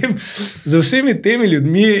 in potem z vsemi temi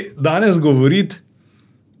ljudmi danes govoriti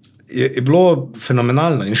je bilo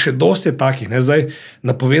fenomenalno. In še dosti je takih. Ne? Zdaj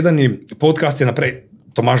napovedani podcast je naprej.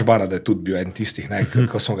 Tomaž Bara, da je tudi bil eden tistih,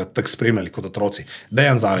 ko smo ga tako spremljali kot otroci.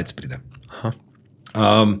 Dejan Zavec pride.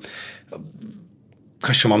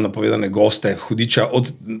 Kaj še imam napovedane goste, hudiča od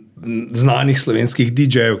znanih slovenskih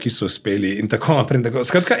DJ-jev, ki so uspeli in tako naprej.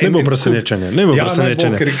 Skratka, ne bo presenečenje.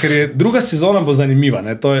 Ker je druga sezona bo zanimiva.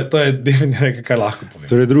 Ne? To je definitivno nekaj, kaj lahko povem.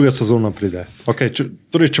 Torej, druga sezona pride. Okay,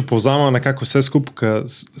 če povzamemo nekako vse skupaj, ker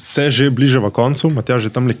se že bliža v koncu, Matjaž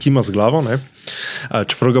že tam le kima z glavo, ne?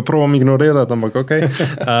 Čeprav ga probam ignorirati, ampak ok.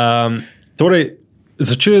 Torej,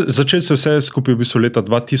 začel se vse skupaj v bistvu leta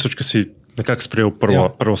 2000, ko si nekako sprejel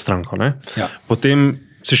prvo stranko. Ne? Ja. Potem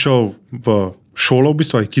si šel v šolo, v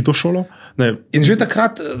bistvu aikido šolo. Ne. In že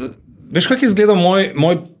takrat, veš, kako je izgledal moj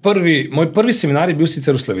prvi seminar je bil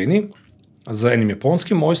sicer v Sloveniji z enim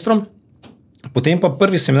japonskim mojstrom, potem pa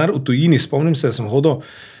prvi seminar v tujini, spomnim se, da sem hodil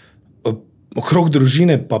okrog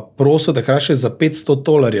družine, pa prosil takrat še za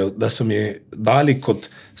 $500, da so mi dali kot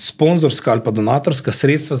sponzorska ali pa donatorska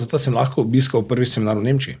sredstva, zato sem lahko obiskal prvi seminar v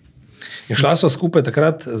Nemčiji. In šla sva skupaj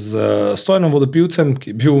takrat z Stojanom Vodopivcem,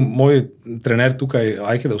 ki je bil moj trener tukaj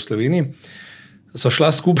aikida v Sloveniji. So šla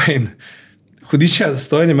skupaj in hudiča,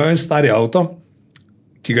 Stojan je imel en stari avto,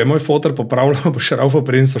 ki ga je moj fotor popravljal, pa še raufo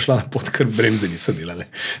preden so šla na pot, ker bremze niso delale.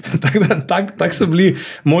 Tak so bili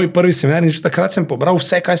moji prvi seminar in že takrat sem pobral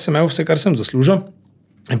vse, kaj sem imel, vse, kar sem zaslužil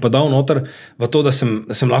in pa dal noter v to, da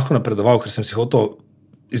sem lahko napredoval, ker sem si hotel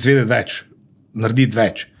izvedeti več, narediti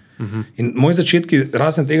več. In moji začetki,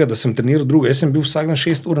 razen tega, da sem treniral drugo, jaz sem bil vsak dan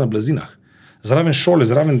 6 ur na blazinah. Zraven šole,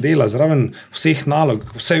 zraven dela, zraven vseh nalog,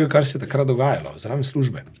 vsega, kar se je takrat dogajalo, zraven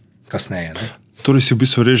službe, kasneje. Ne? Torej si v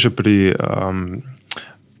bistvu reže pri...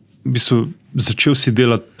 v bistvu začel si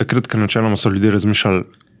delati takrat, ker načeloma so ljudje razmišljali,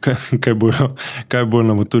 kaj bojo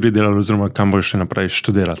na maturi delali oziroma kam bojo še naprej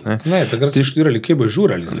študirati. Ne, takrat si študirali, kje bojo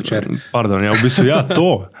žurali zvečer. Pardon, ja, v bistvu ja,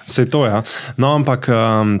 sej to, ja. No, ampak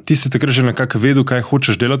ti si takrat že nekako vedel, kaj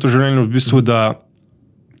hočeš delati v življenju, v bistvu, da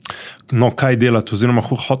kaj delati, oziroma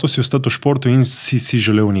hotel si ostati v športu in si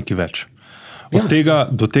želel nekaj več. Od tega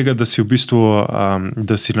do tega, da si v bistvu,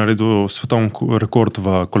 da si naredil svetovni rekord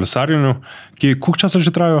v kolesarjenju, ki koliko časa že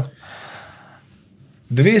trajajo?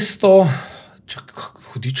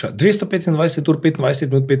 225 ur,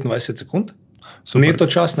 25 minut, 25 sekund. Neto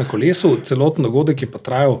čas na kolesu, celoten dogodek je pa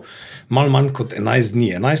trajal malo manj kot 11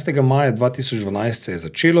 dni. 11. maja 2012 se je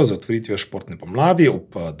začelo z otvoritvijo športne pomladi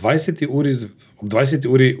ob 20. uri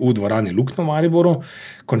v dvorani Luknja v Mariboru.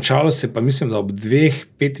 Končalo se pa mislim, da ob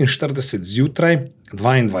 2:45 zjutraj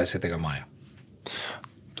 22. maja.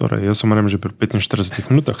 Torej, jaz sem že pri 45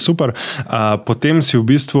 minutah, super. Potem si v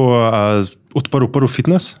bistvu odprl prvi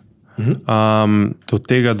fitness. Do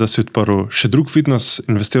tega, da si odprl še drug fitness,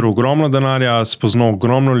 investiral ogromno denarja, spoznal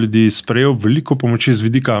ogromno ljudi, sprejel veliko pomoči z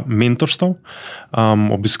vidika mentorstva,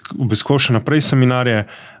 obiskoval še naprej seminarje,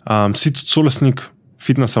 si tudi solastnik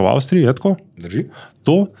fitnessa v Avstriji, je tako? Drži.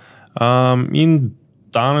 To. In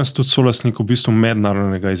danes tudi solastnik v bistvu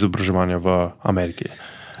mednarodnega izobraževanja v Ameriki.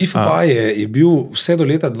 IFPA je bil vse do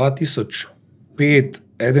leta 2005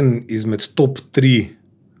 eden izmed top 3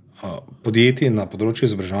 podjetij na področju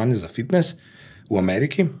izobraževanja za fitness v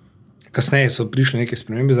Ameriki. Kasneje so prišli neke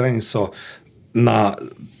spremembe zraven in so na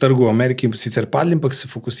trgu v Ameriki sicer padli, ampak se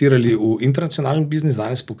fokusirali v internacionalni biznis.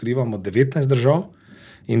 Danes pokrivamo 19 držav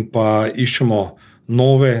in pa iščemo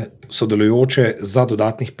nove sodelujoče za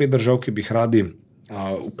dodatnih 5 držav, ki bi jih radi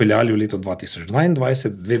upeljali v leto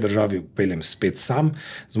 2022. 2 državi upeljem spet sam,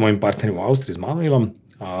 z mojim partnerjem v Avstriji, z Manuelom,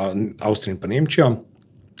 Avstrijo in pa Nemčijo.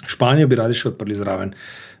 Španijo bi radi še odprli zraven,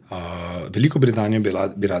 Veliko Britanijo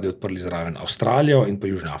bi radi odprli zraven, Avstralijo in pa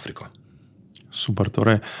Južno Afriko. Super,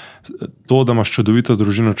 torej to, da imaš čudovito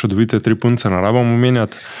družino, čudovite 3 punce, ne rabimo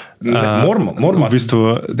omenjati. Moramo. V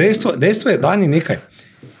bistvu... Dejstvo je, da ni nekaj.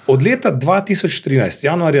 Od leta 2013,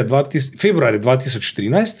 februarja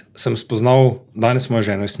 2013 sem spoznal danes mojo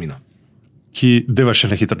ženo Jasmino. Ki deva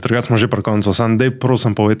še nehitro, drugače smo že pri koncu. Sam dej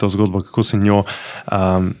prosim povedal zgodbo, kako se njo,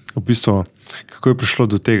 v bistvu, kako je prišlo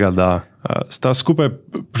do tega, da sta skupaj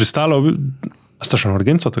pristala, sta še na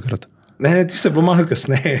urgenco takrat? Ne, ti se bo malo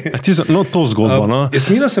kasneje. No, to zgodbo, no.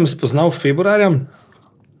 Jasmino sem spoznal februarja,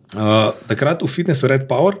 takrat v fitnessu Red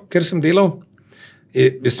Power, ker sem delal.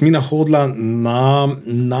 Jasmina hodila na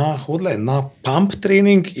pump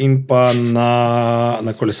trening in pa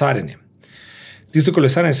na kolesarjenje. Tisto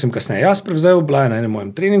kolesarjenje sem kasneje jaz prevzel, bila je na enem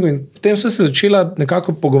mojem treningu in potem sva se začela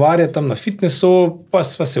nekako pogovarjati tam na fitnessu, pa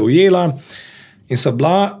sva se ujela in sva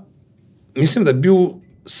bila, mislim, da je bil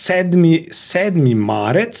 7.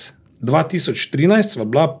 marec 2013, sva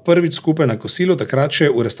bila prvič skupaj na kosilu, takrat še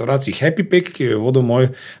v restavraciji Happy Pack, ki jo je vodil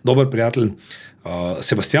moj dober prijatelj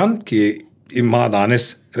Sebastian, ki ima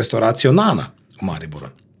danes restauracijo Nana v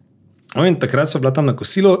Mariboru. No, in takrat so bila tam na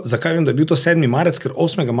kosilo. Zakaj vem, da je bil to 7. marec? Ker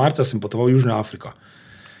 8. marca sem potoval v Južno Afriko.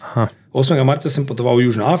 8. marca sem potoval v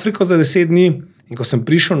Južno Afriko za 10 dni in ko sem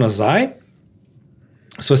prišel nazaj,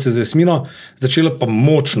 sva se z Jasmino začela pa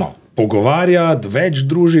močno pogovarjati, več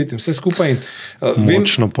družiti in vse skupaj.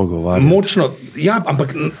 Močno pogovarjati. Močno, ja,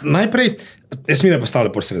 ampak najprej, Jasmina je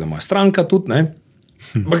postala seveda moja stranka tudi, ne?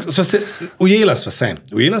 Ujela sva se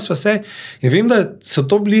in vem, da so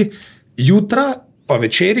to bili jutra pa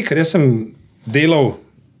večeri, ker jaz sem delal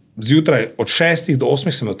zjutraj od 6 do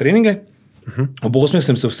 8 sem imel treninge, ob 8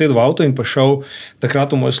 sem se usedel v avto in pa šel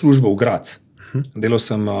takrat v mojo službo v Graz. Delal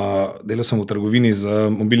sem v trgovini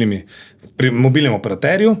pri mobilnem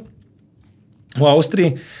operaterju v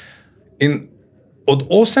Avstriji in od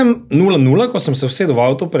 8:00, ko sem se usedel v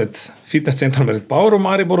avto pred fitness centrom Red Power v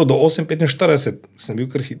Mariboru, do 8:45 sem bil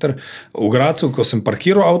kar hiter v Grazu, ko sem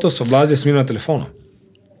parkiral avto, so bila z Jasmino na telefonu.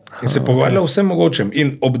 In se pogovarjala vsem mogočem.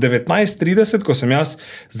 In ob 19:30, ko sem jaz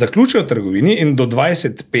zaključil trgovini in do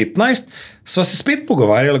 20:15, sva se spet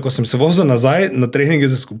pogovarjala, ko sem se vozil nazaj na treninge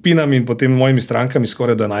za skupinami in potem mojimi strankami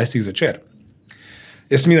skoraj do 11 zvečer.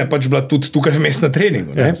 Jasmina je pač bila tudi tukaj vmes na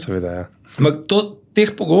treningu. Ja, seveda, ja. Ampak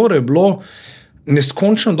teh pogovorov je bilo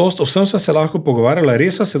neskončno dosto, vsem sva se lahko pogovarjala,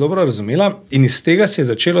 res sva se dobro razumela in iz tega se je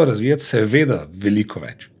začelo razvijati seveda veliko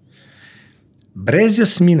več. Brez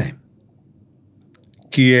Jasmine,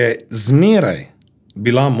 ki je zmeraj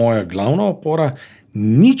bila moja glavna opora,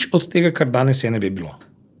 nič od tega, kar danes je, ne bi bilo.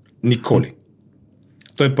 Nikoli.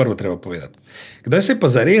 To je prvo treba povedati. Kdaj se je pa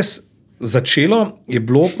zares začelo, je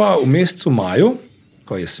bilo pa v mesecu maju,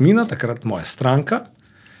 ko je Jasmina, takrat moja stranka,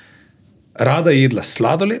 rada jedla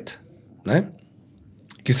sladoled, ne,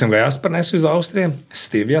 ki sem ga jaz prinesel iz Avstrije,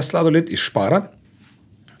 stevia sladoled iz Špara.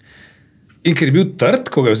 In ker je bil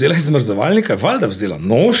trd, ko ga je vzela iz zmrzovalnika, valjda vzela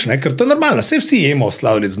nož, ne, ker to je normalno, vsi jemo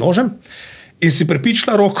sladoled z nožem, in si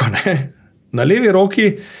prepičila roko. Ne. Na levi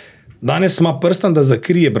roki danes ima prstan, da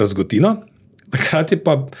zakrije brazgotino, takrat je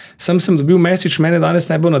pa, sem dobil message, mene danes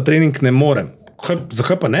ne bo na trening, ne morem.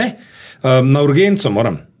 Zakaj pa ne? Na urgenco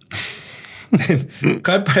moram.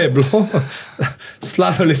 Kaj pa je bilo?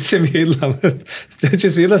 Sladoled sem jedla. Če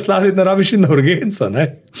si jedla sladoled, ne rabiš iti na urgenco.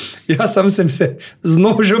 Jaz sem se z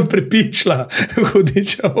nožem prepičila,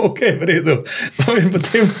 hudiča, ok, v redu. No, in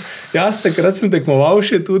potem, jaz takrat sem tekmoval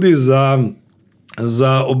še tudi za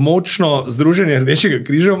območno združenje Rdečega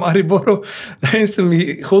križa v Mariboru in sem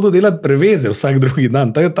hodil delati preveze vsak drugi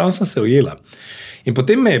dan. Tam sem se ujela. In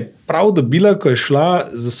potem me je prav dobila, ko je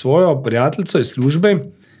šla za svojo prijateljico iz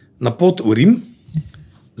službe na pot v Rim,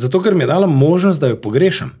 zato ker mi je dala možnost, da jo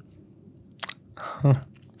pogrešam.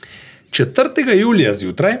 4. julija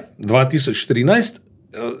zjutraj 2013,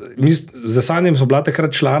 z Sanjem smo bila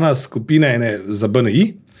takrat člana skupine za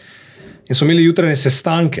BNI in smo imeli jutranje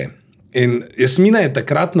sestanke. In Jasmina je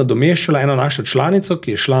takrat nadomeščala eno našo članico,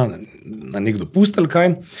 ki je šla na nek dopust ali kaj,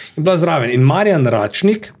 in bila zraven. In Marjan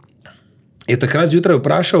Račnik je takrat zjutraj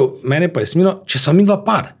vprašal mene pa Jasmino, če sem mi dva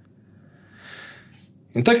par.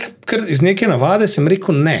 In tako, ker iz neke navade sem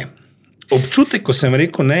rekel ne. Občutek, ko sem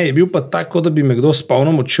rekel ne, je bil pa tako, da bi me kdo s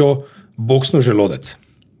polno močjo boksnil želodec.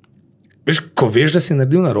 Veš, ko veš, da si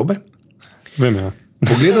naredil narobe? Vem, ja.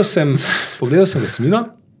 Pogledal sem Jasmino,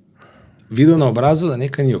 videl na obrazu, da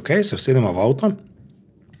nekaj ni ok, se vsedemo v avto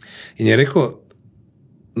in je rekel,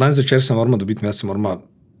 danes zvečer se moramo dobiti, jaz se moramo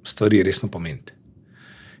stvari resno pomeniti.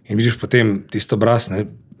 In vidiš potem tisto obraz,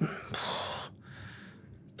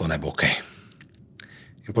 to ne bo ok.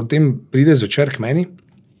 In potem pride zvečer k meni,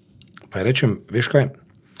 pa je rečem, veš kaj,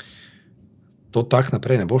 to tak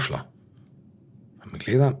naprej ne bo šlo. Pa me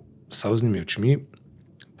gleda s solznimi očmi,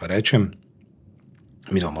 pa rečem,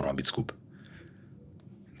 mi da moramo biti skupaj.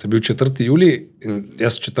 To je bil 4. julij in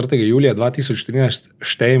jaz 4. julija 2013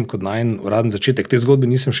 štejem kot najen uraden začetek. Te zgodbe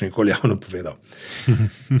nisem še nikoli javno povedal.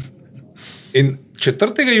 In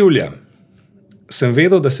 4. julija sem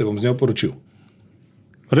vedel, da se bom z njo poročil.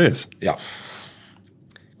 Res? Ja.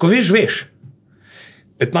 Ko veš, veš.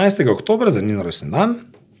 15. oktobra za njen rojstni dan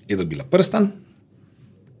je dobila prstan.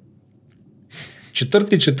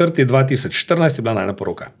 4.4.2014 je bila najna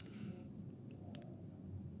poroka.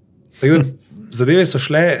 Tako da zadeve so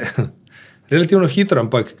šle relativno hitro,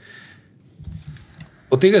 ampak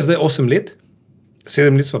od tega je zdaj 8 let,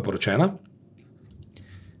 7 let sva poročena.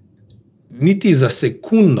 Niti za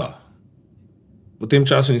sekundo v tem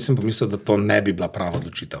času nisem pomislil, da to ne bi bila prava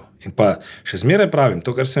odločitev. In pa še zmeraj pravim,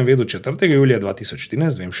 to, kar sem vedel 4. julija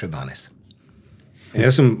 2014, vem še danes. In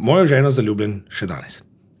jaz sem mojo ženo zaljubljen še danes,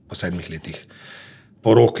 po 7 letih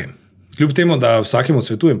poroke. Kljub temu, da vsakemu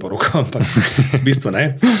svetujem poroko, ampak v bistvu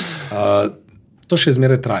ne. To še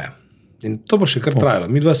zmeraj traja. In to bo še kar trajalo.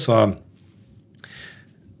 Midva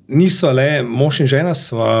nisva le mož in žena,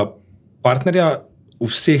 sva partnerja v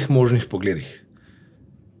vseh možnih pogledih.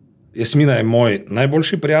 Jasmina je moj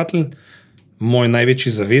najboljši prijatelj, moj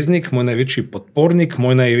največji zaveznik, moj največji podpornik,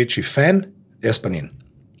 moj največji fan, jaz pa njen.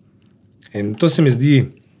 In to se mi zdi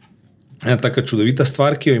ena taka čudovita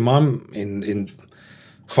stvar, ki jo imam in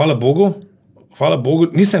hvala Bogu,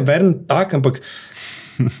 nisem veren tak, ampak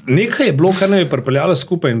nekaj je bilo, kar nam je pripeljalo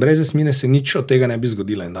skupaj in brez Jasmine se nič od tega ne bi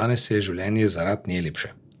zgodilo in danes je življenje zaradi nje lepše.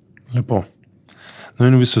 Lepo. No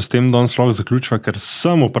in v bistvu s tem danes lahko zaključiva, ker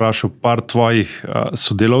sem vprašal par tvojih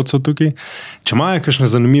sodelavcev tukaj. Če imajo kakšne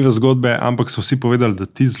zanimive zgodbe, ampak so vsi povedali, da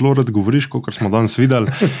ti zelo rad govoriš, kot smo danes videli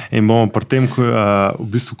in bomo pri tem v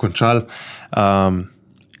bistvu končali.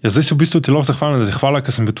 Zdaj se v bistvu ti lahko zahvalim, hvala,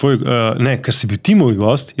 ker sem bil ker si bil ti moj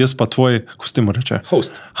gost, jaz pa tvoj, kako se temu reče?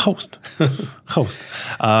 Host.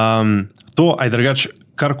 To, drugač,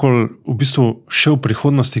 karkoli v bistvu še v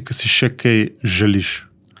prihodnosti, ki si še kaj želiš,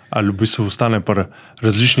 ali v bistvu ostane pri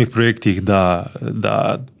različnih projektih,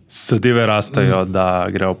 da zadeve rastejo, da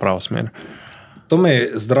grejo v pravo smer. To me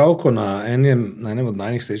je Zdravko na enem od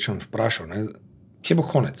najnih srečanj vprašal, kje bo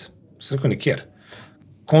konec? Sem rekel, nikjer.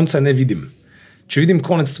 Konca ne vidim. Če vidim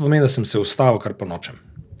konec, to pomeni, da sem se ustavil, kar pa nočem.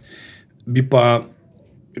 Bi pa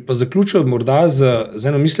zaključil morda z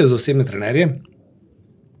eno mislijo za osebne trenerje,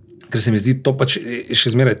 ker se mi zdi to pač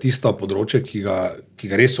še zmeraj tisto področje, ki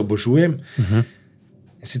ga res obožujem.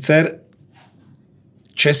 In sicer,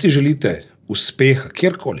 če si želite uspeha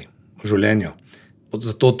kjerkoli v življenju,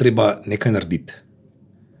 zato treba nekaj narediti.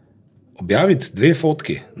 Objaviti 2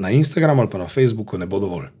 fotki na Instagramu ali pa na Facebooku ne bo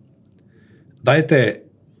dovolj. Dajte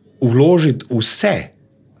vložiti vse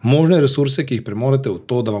možne resurse, ki jih premorete v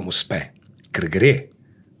to, da vam uspe. Ker gre,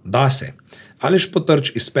 da se. Aleš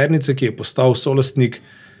Potrč iz Pernice, ki je postal solastnik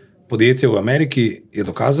podjetja v Ameriki, je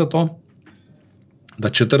dokazal to,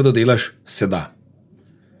 da če trdo delaš, se da.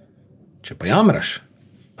 Če pa jamraš,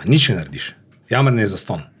 pa nič ne narediš. Jamranje je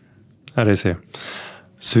zastonj. Res je.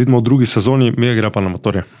 Se vidimo v drugi sezoni, mi gre pa na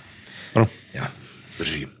motorje. Prav? Ja,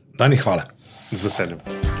 drži. Dani, hvala. Z veseljem.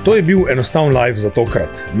 To je bil enostaven live za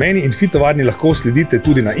tokrat. Meni in Fitovarni lahko sledite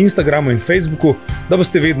tudi na Instagramu in Facebooku, da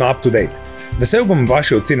boste vedno up to date. Vesel bom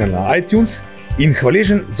vaše ocene na iTunes in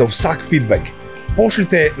hvaležen za vsak feedback.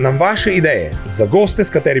 Pošljite nam vaše ideje za goste, s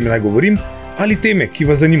katerimi naj govorim, ali teme, ki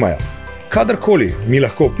vas zanimajo. Kadarkoli mi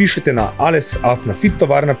lahko pišete na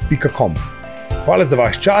ales@fittovarna.com. Hvala za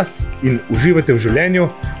vaš čas in uživajte v življenju,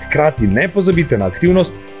 hkrati ne pozabite na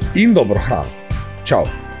aktivnost in dobro hrano.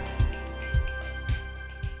 Čau!